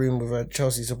currently in a room with a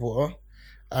Chelsea supporter.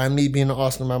 Me being an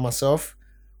Arsenal man myself.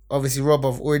 Obviously, Rob,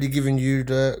 I've already given you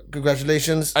the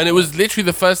congratulations. And it was literally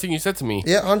the first thing you said to me.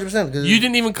 Yeah, 100%. You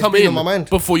didn't even come been in on my mind.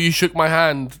 before you shook my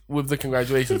hand with the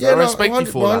congratulations. I Yeah, no, respect you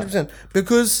for that. 100%.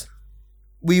 Because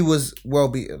we was well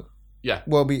beaten. Yeah.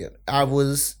 Well beaten. I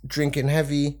was drinking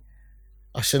heavy.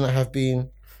 I shouldn't have been.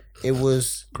 It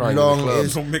was Crying in the long. club. It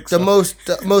was No mixer. the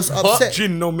most upset.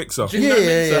 Gin, no mixer.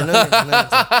 Yeah. No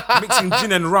mixer. Mixing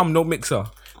gin and rum, no mixer.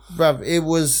 Bruv, it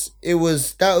was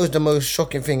that was the most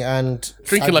shocking thing, and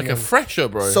Drinking like a saddening. fresher,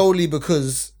 bro. Solely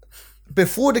because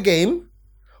before the game,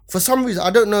 for some reason,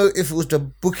 I don't know if it was the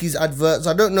bookies adverts,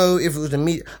 I don't know if it was the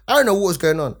media, I don't know what was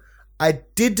going on. I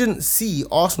didn't see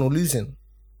Arsenal losing.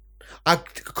 I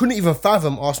couldn't even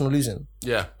fathom Arsenal losing.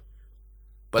 Yeah.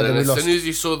 But And then then as we soon as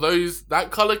you saw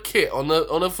that colour kit on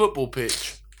a football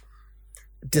pitch,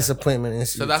 Disappointment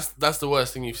ensued. so that's the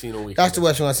worst thing you've seen all week. That's the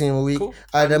worst thing I've seen all week. Cool.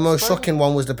 The most Fine. shocking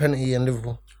one was the penalty in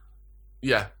Liverpool.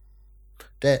 Yeah.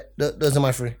 Those are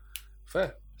my three.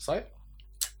 Fair. Sight?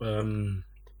 What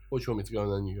do you want me to go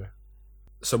and then you go?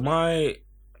 So my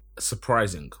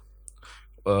surprising,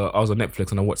 I was on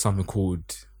Netflix and I watched something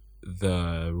called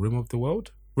The Rim of the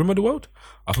World. Rim of the World?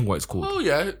 I think what it's called. Oh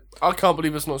yeah. I can't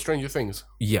believe it's not Stranger Things.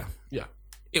 Yeah. Yeah.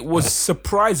 It was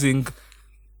surprising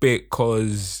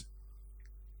because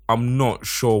I'm not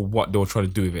sure what they were trying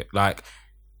to do with it. Like,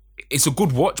 it's a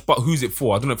good watch, but who's it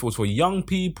for? I don't know if it was for young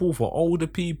people, for older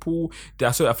people.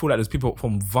 I feel like there's people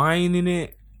from Vine in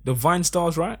it. The Vine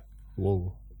stars, right?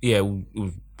 Whoa. Yeah,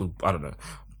 I don't know.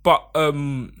 But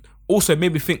also it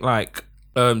made me think like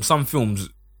some films,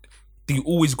 they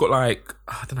always got like,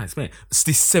 I don't know how to explain it. It's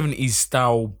this 70s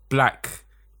style black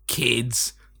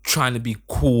kids trying to be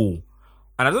cool.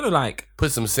 And I don't know, like...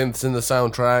 Put some synths in the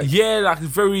soundtrack. Yeah, like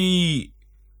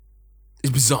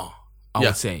it's bizarre, I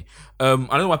would say. I don't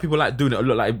know why people like doing it a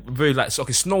lot. Like, very like,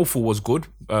 okay, Snowfall was good.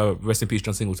 Rest in peace,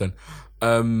 John Singleton.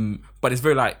 But it's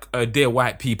very like, Dear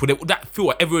White People. That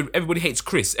filter, everybody hates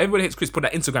Chris. Everybody hates Chris. Put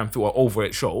that Instagram filter over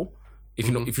it show. If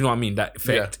you know what I mean, that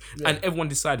effect. Yeah. And everyone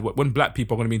decided when black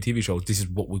people are going to be in TV shows, this is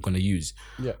what we're going to use.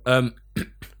 Yeah. That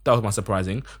was my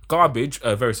surprising. Garbage,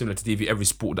 very similar to TV, every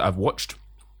sport that I've watched.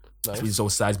 Nice. It's been so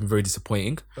sad, it's been very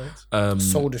disappointing. Nice.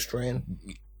 Soul destroying.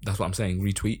 That's what I'm saying,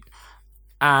 retweet.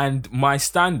 And my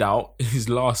standout is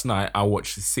last night I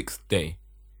watched The Sixth Day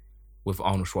with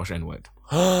Arnold Schwarzenegger.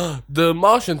 The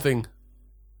Martian thing?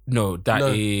 No, that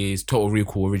is Total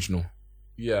Recall original.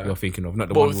 Yeah. You're thinking of, not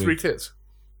the one one with 3 tits.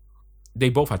 They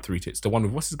both had 3 tits. The one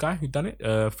with, what's his guy who done it?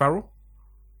 Farrell?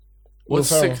 What's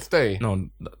Sixth Day? No,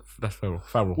 that's Farrell.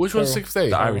 Which one's Sixth Day?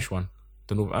 The Irish one.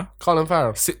 The North, huh? Colin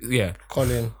Farrell. Yeah.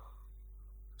 Colin.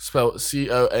 Spelled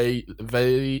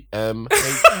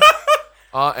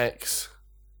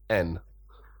COAVMRXN.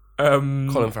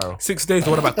 Colin Farrell. 6 Days, the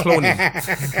one about cloning.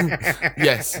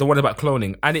 Yes. The one about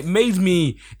cloning. And it made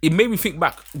me think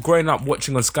back growing up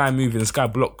watching on Sky Movie and Sky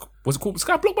Block. Was it called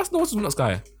Sky Blockbuster? No, it was not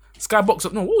Sky. Sky Box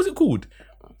Up. No, what was it called?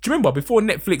 Do you remember before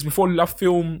Netflix, before Love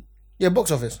Film? Yeah, Box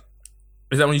Office.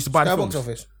 Is that when you used to buy Sky the films? Box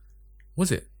Office.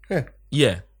 Was it? Yeah.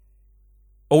 Yeah.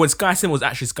 Or when Sky Cinema was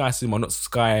actually Sky Cinema, not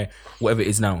Sky, whatever it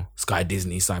is now. Sky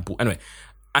Disney, Cyborg. Anyway.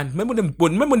 And remember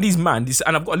when these man,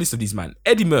 and I've got a list of these man.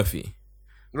 Eddie Murphy,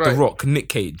 The Rock, Nick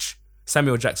Cage,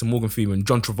 Samuel Jackson, Morgan Freeman,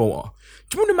 John Travolta.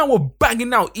 Do you remember the man were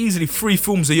banging out easily 3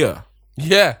 films a year?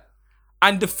 Yeah.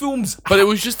 And the films... But it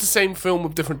was just the same film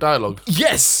with different dialogue.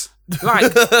 Yes!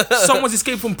 Like, someone's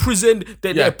escaped from prison,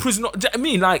 they're a prisoner. Do you know what I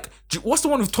mean? Like, what's the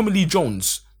one with Tommy Lee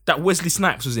Jones that Wesley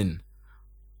Snipes was in?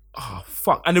 Oh,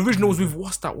 fuck. And the original was with,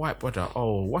 what's that white brother?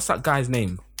 Oh, what's that guy's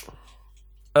name?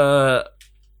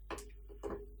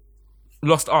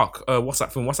 Lost Ark. What's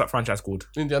that film? What's that franchise called?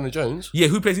 Indiana Jones? Yeah,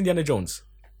 who plays Indiana Jones?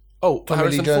 Oh,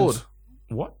 Harrison Ford.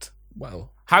 What? Wow.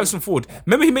 Harrison Ford.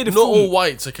 Remember he made a film... Not all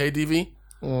whites, okay, DV?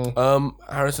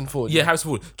 Harrison Ford. Yeah, Harrison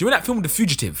Ford. Do you remember that film, The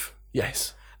Fugitive?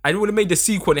 Yes. And when they made the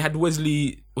sequel and it had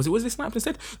Wesley... Was it Wesley Snipes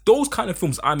instead? Those kind of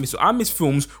films I miss. I miss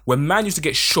films where man used to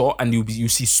get shot and you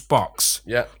see sparks.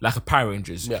 Yeah. Like a Power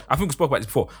Rangers. Yeah. I think we spoke about this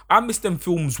before. I miss them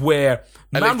films where...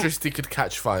 electricity could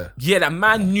catch fire. Yeah, that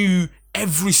man knew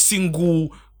every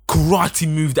single karate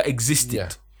move that existed. Yeah.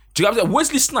 Do you get what I'm saying?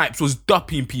 Wesley Snipes was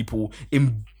dupping people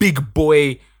in big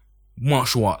boy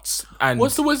martial arts. And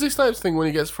what's the Wesley Snipes thing when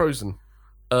he gets frozen?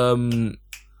 What's the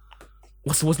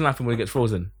Wesley Snipes thing when he gets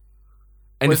frozen?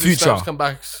 In Wesley the future. Snipes come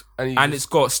back and it's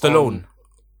got Stallone.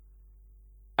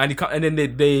 And then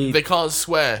they can't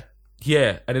swear.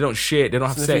 Yeah, and they don't shit. They don't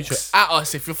have sex. Future. At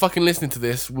us, if you're fucking listening to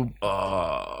this,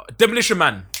 Demolition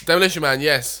Man. Demolition Man,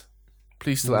 yes.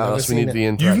 Please still at us. We need the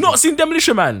intro. You've not seen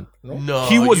Demolition Man? No,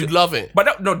 you'd love it.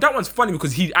 But that one's funny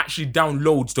because he actually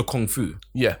downloads the Kung Fu.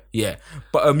 Yeah. Yeah.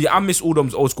 But I miss all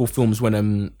those old school films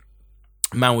when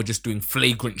man were just doing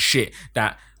flagrant shit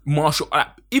that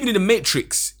even in the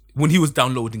Matrix, when he was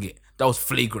downloading it, that was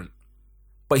flagrant.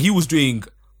 But he was doing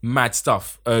mad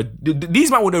stuff.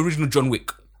 These men were the original John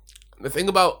Wick. The thing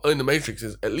about in the Matrix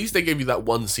is at least they gave you that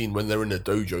one scene when they're in a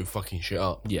dojo fucking shit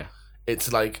up. Yeah.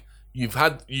 It's like you've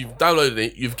downloaded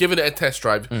it, you've given it a test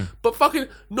drive, but fucking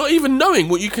not even knowing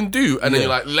what you can do, and then you're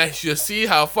like, let's just see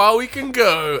how far we can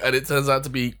go, and it turns out to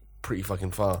be pretty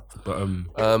fucking far. But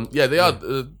they are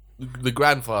the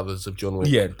grandfathers of John Wick.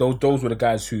 Yeah, those were the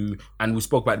guys who, and we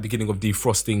spoke about at the beginning of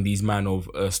defrosting these man of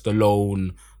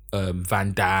Stallone,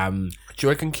 Van Damme. Do you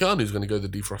reckon Keanu's going to go the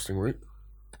defrosting route?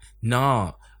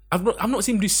 Nah, I've not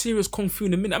seen him do serious kung fu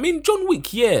in a minute. I mean, John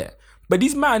Wick, yeah, but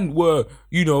these man were,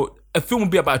 a film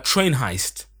would be about a train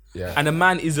heist, and a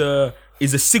man is a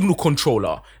signal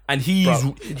controller, and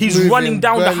he's running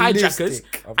down the hijackers,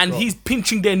 and he's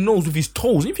pinching their nose with his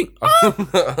toes. And you think,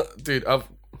 dude,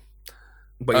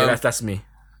 but yeah, that's me.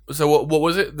 So what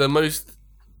was it? The most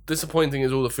disappointing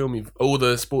is all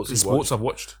the sports I've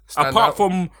watched. Apart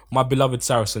from my beloved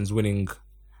Saracens winning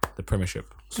the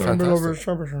Premiership.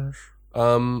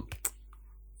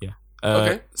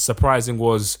 Okay. Surprising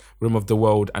was Rim of the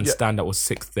World, and standout was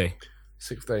Sixth Day.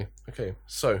 Sixth Day. Okay,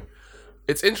 so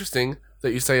it's interesting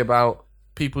that you say about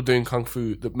people doing kung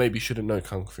fu that maybe shouldn't know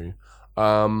kung fu.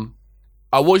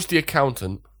 I watched The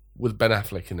Accountant with Ben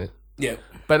Affleck in it. Yeah.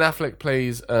 Ben Affleck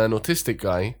plays an autistic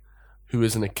guy who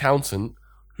is an accountant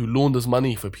who launders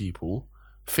money for people,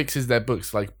 fixes their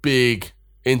books like big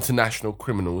international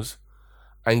criminals,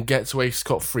 and gets away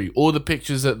scot-free. All the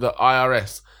pictures at the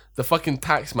IRS, the fucking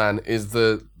tax man is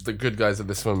the good guys of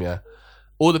this film, yeah.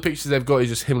 All the pictures they've got is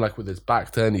just him like with his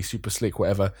back turned, he's super slick,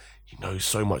 whatever. He knows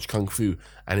so much kung fu,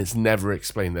 and it's never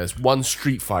explained. There's one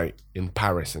street fight in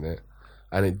Paris in it,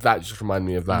 and that just reminded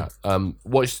me of that.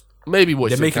 Watch They're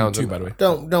The making Accountant. 2, by the way.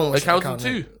 Don't watch Accountant the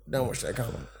Accountant. 2. Don't watch The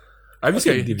Accountant. Have you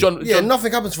Okay, seen John, Yeah,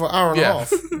 nothing happens for an hour and a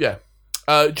half. yeah.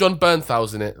 John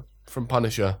Bernthal's in it from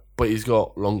Punisher, but he's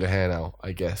got longer hair now,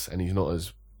 I guess, and he's not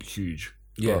as huge.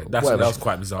 Yeah, But that whatever. was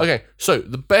quite bizarre. Okay, so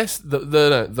the best,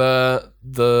 the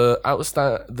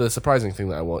surprising thing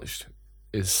that I watched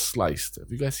is Sliced.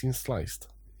 Have you guys seen Sliced?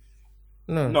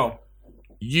 No.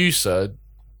 You, sir,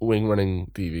 Wing Running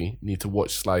TV, need to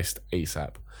watch Sliced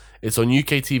ASAP. It's on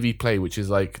UK TV Play, which is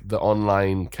like the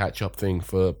online catch-up thing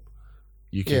for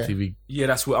UK Yeah. TV. Yeah,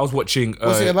 that's what I was watching.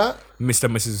 What's it about? Mr.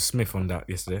 and Mrs. Smith on that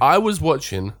yesterday. I was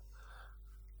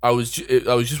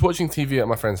just watching TV at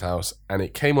my friend's house, and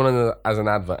it came on as an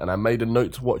advert, and I made a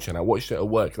note to watch it, and I watched it at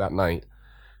work that night.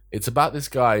 It's about this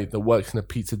guy that works in a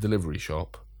pizza delivery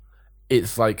shop.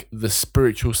 It's like the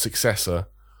spiritual successor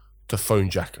to Phone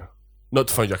Jacker. Not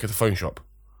to Phone Jacker, to Phone Shop.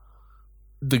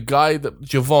 The guy that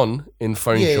Javon in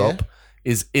Phone Shop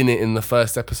is in it in the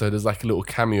first episode as like a little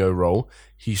cameo role.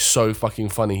 He's so fucking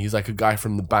funny. He's like a guy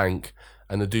from the bank,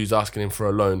 and the dude's asking him for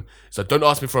a loan. So don't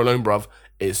ask me for a loan, bruv.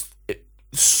 It's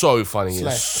so funny.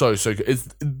 It's so good.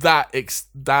 It's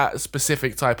that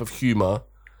specific type of humor.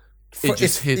 It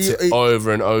just hits it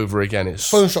over and over again. It's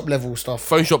Phone shop level stuff.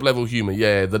 Phone shop level humor.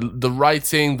 Yeah, the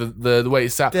writing, the way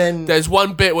it's sat. Then- There's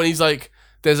one bit when he's like,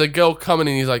 there's a girl coming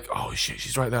and he's like, oh shit,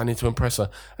 she's right there. I need to impress her.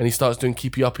 And he starts doing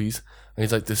keepy uppies. And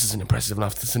he's like, this isn't impressive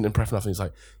enough. This isn't impressive enough. And he's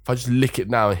like, if I just lick it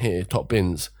now and hit it top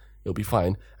bins, it'll be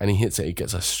fine. And he hits it. He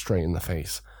gets her straight in the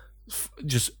face.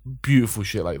 Just beautiful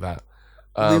shit like that.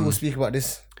 We will speak about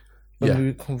this when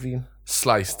we convene.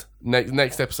 Sliced.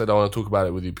 Next episode, I want to talk about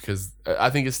it with you because I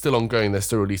think it's still ongoing. They're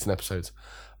still releasing episodes.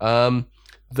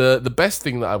 The best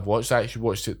thing that I've watched, I actually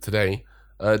watched it today.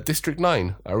 District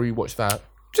 9. I rewatched that.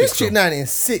 District 9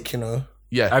 is sick, you know.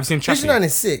 Yeah, I've seen District Chappie. 9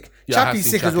 is sick. Yeah, I have Chappie's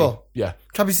seen sick as Chappie. well. Yeah,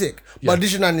 Chappie's sick. Yeah. But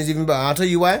District 9 is even better. I'll tell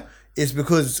you why. It's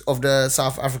because of the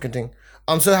South African thing.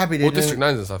 I'm so happy they well, didn't. District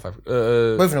 9's in South Africa.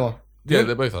 Both of them are. Yeah,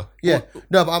 they both are. Yeah.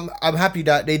 No, but I'm happy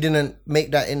that they didn't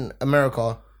make that in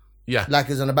America. Yeah, Like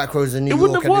it's on the back roads in New It York.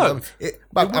 wouldn't have worked.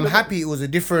 But I'm happy it was a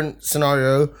different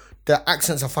scenario. The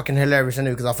accents are fucking hilarious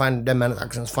anyway because I find them man's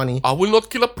accents funny. I will not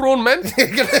kill a prawn, man.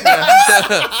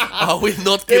 I will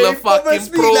not kill a They probably fucking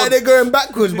speak prawn. like they're going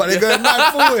backwards, but they're going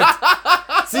mad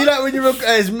forward. See, like when you look,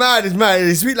 it's mad.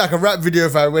 They speak like a rap video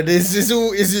fan where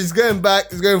it's going back.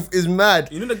 It's mad.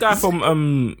 You know the guy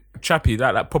from Chappie,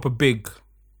 that proper big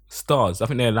stars. I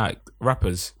think they're like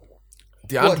rappers.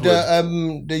 The What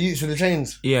Antwoord. the youths with the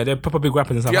chains? Yeah, they're proper big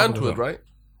rappers in South The Africa. Antwoord, right?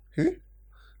 Who?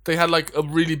 They had like a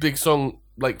really big song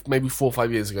like maybe 4 or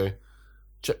 5 years ago.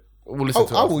 We'll listen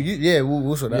to it.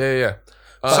 We'll sort that. Yeah.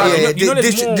 But you know- you know there's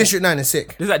District, more- District 9 is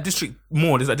sick. There's that District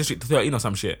 13 or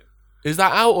some shit. Is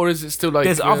that out or is it still like?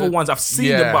 There's other ones. I've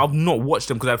seen them, yeah. but I've not watched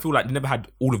them because I feel like they never had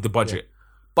all of the budget.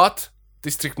 But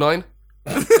District 9,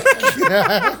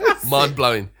 mind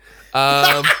blowing.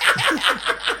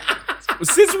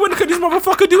 Since when could this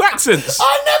motherfucker do accents?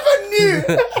 I never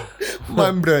knew.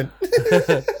 Mind blown.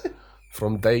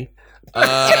 From day.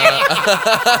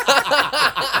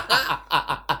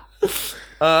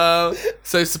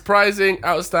 So surprising,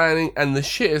 outstanding, and the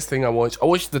shittest thing I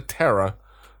watched The Terror.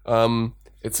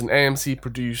 It's an AMC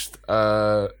produced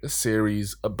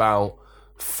series about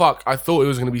I thought it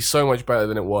was going to be so much better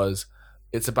than it was.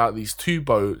 It's about these two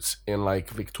boats in like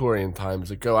Victorian times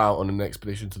that go out on an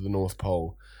expedition to the North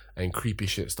Pole and creepy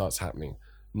shit starts happening.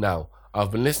 Now,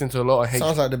 I've been listening to a lot of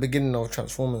Sounds like the beginning of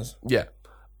Transformers. Yeah.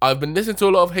 I've been listening to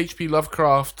a lot of H.P.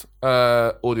 Lovecraft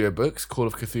audiobooks, Call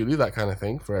of Cthulhu, that kind of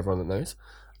thing, for everyone that knows.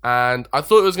 And I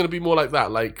thought it was going to be more like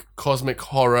that, like cosmic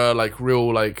horror, like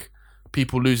real, like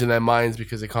people losing their minds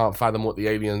because they can't fathom what the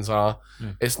aliens are.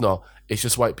 It's not. It's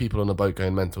just white people on a boat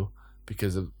going mental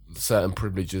because of certain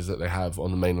privileges that they have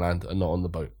on the mainland and not on the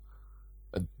boat.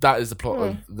 That is the plot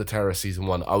of The Terror Season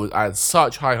 1. I had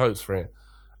such high hopes for it,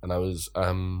 and I was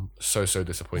so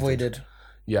disappointed. Voided.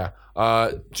 Yeah.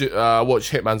 I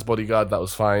watched Hitman's Bodyguard. That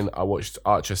was fine. I watched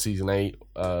Archer Season 8.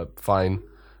 Fine.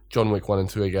 John Wick 1 and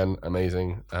 2 again.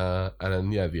 Amazing. And then,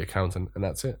 The Accountant. And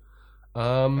that's it.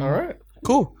 All right.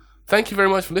 Cool. Thank you very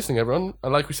much for listening, everyone.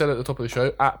 And like we said at the top of the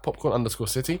show, at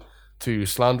popcorn_city to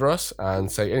slander us and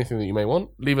say anything that you may want.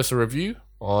 Leave us a review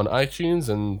on iTunes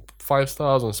and 5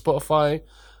 stars on Spotify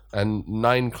and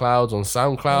 9 clouds on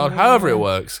SoundCloud, however it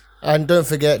works. And don't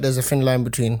forget, there's a thin line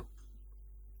between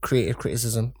creative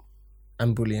criticism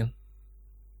and bullying.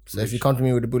 So if you come to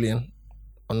me with a bullying,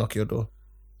 I'll knock your door.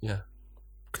 Yeah.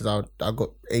 Because I've got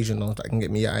Asian loans that can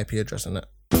get me your IP address and that.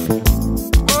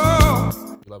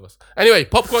 Love us. Anyway,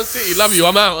 Popcorn City, love you.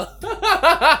 I'm out.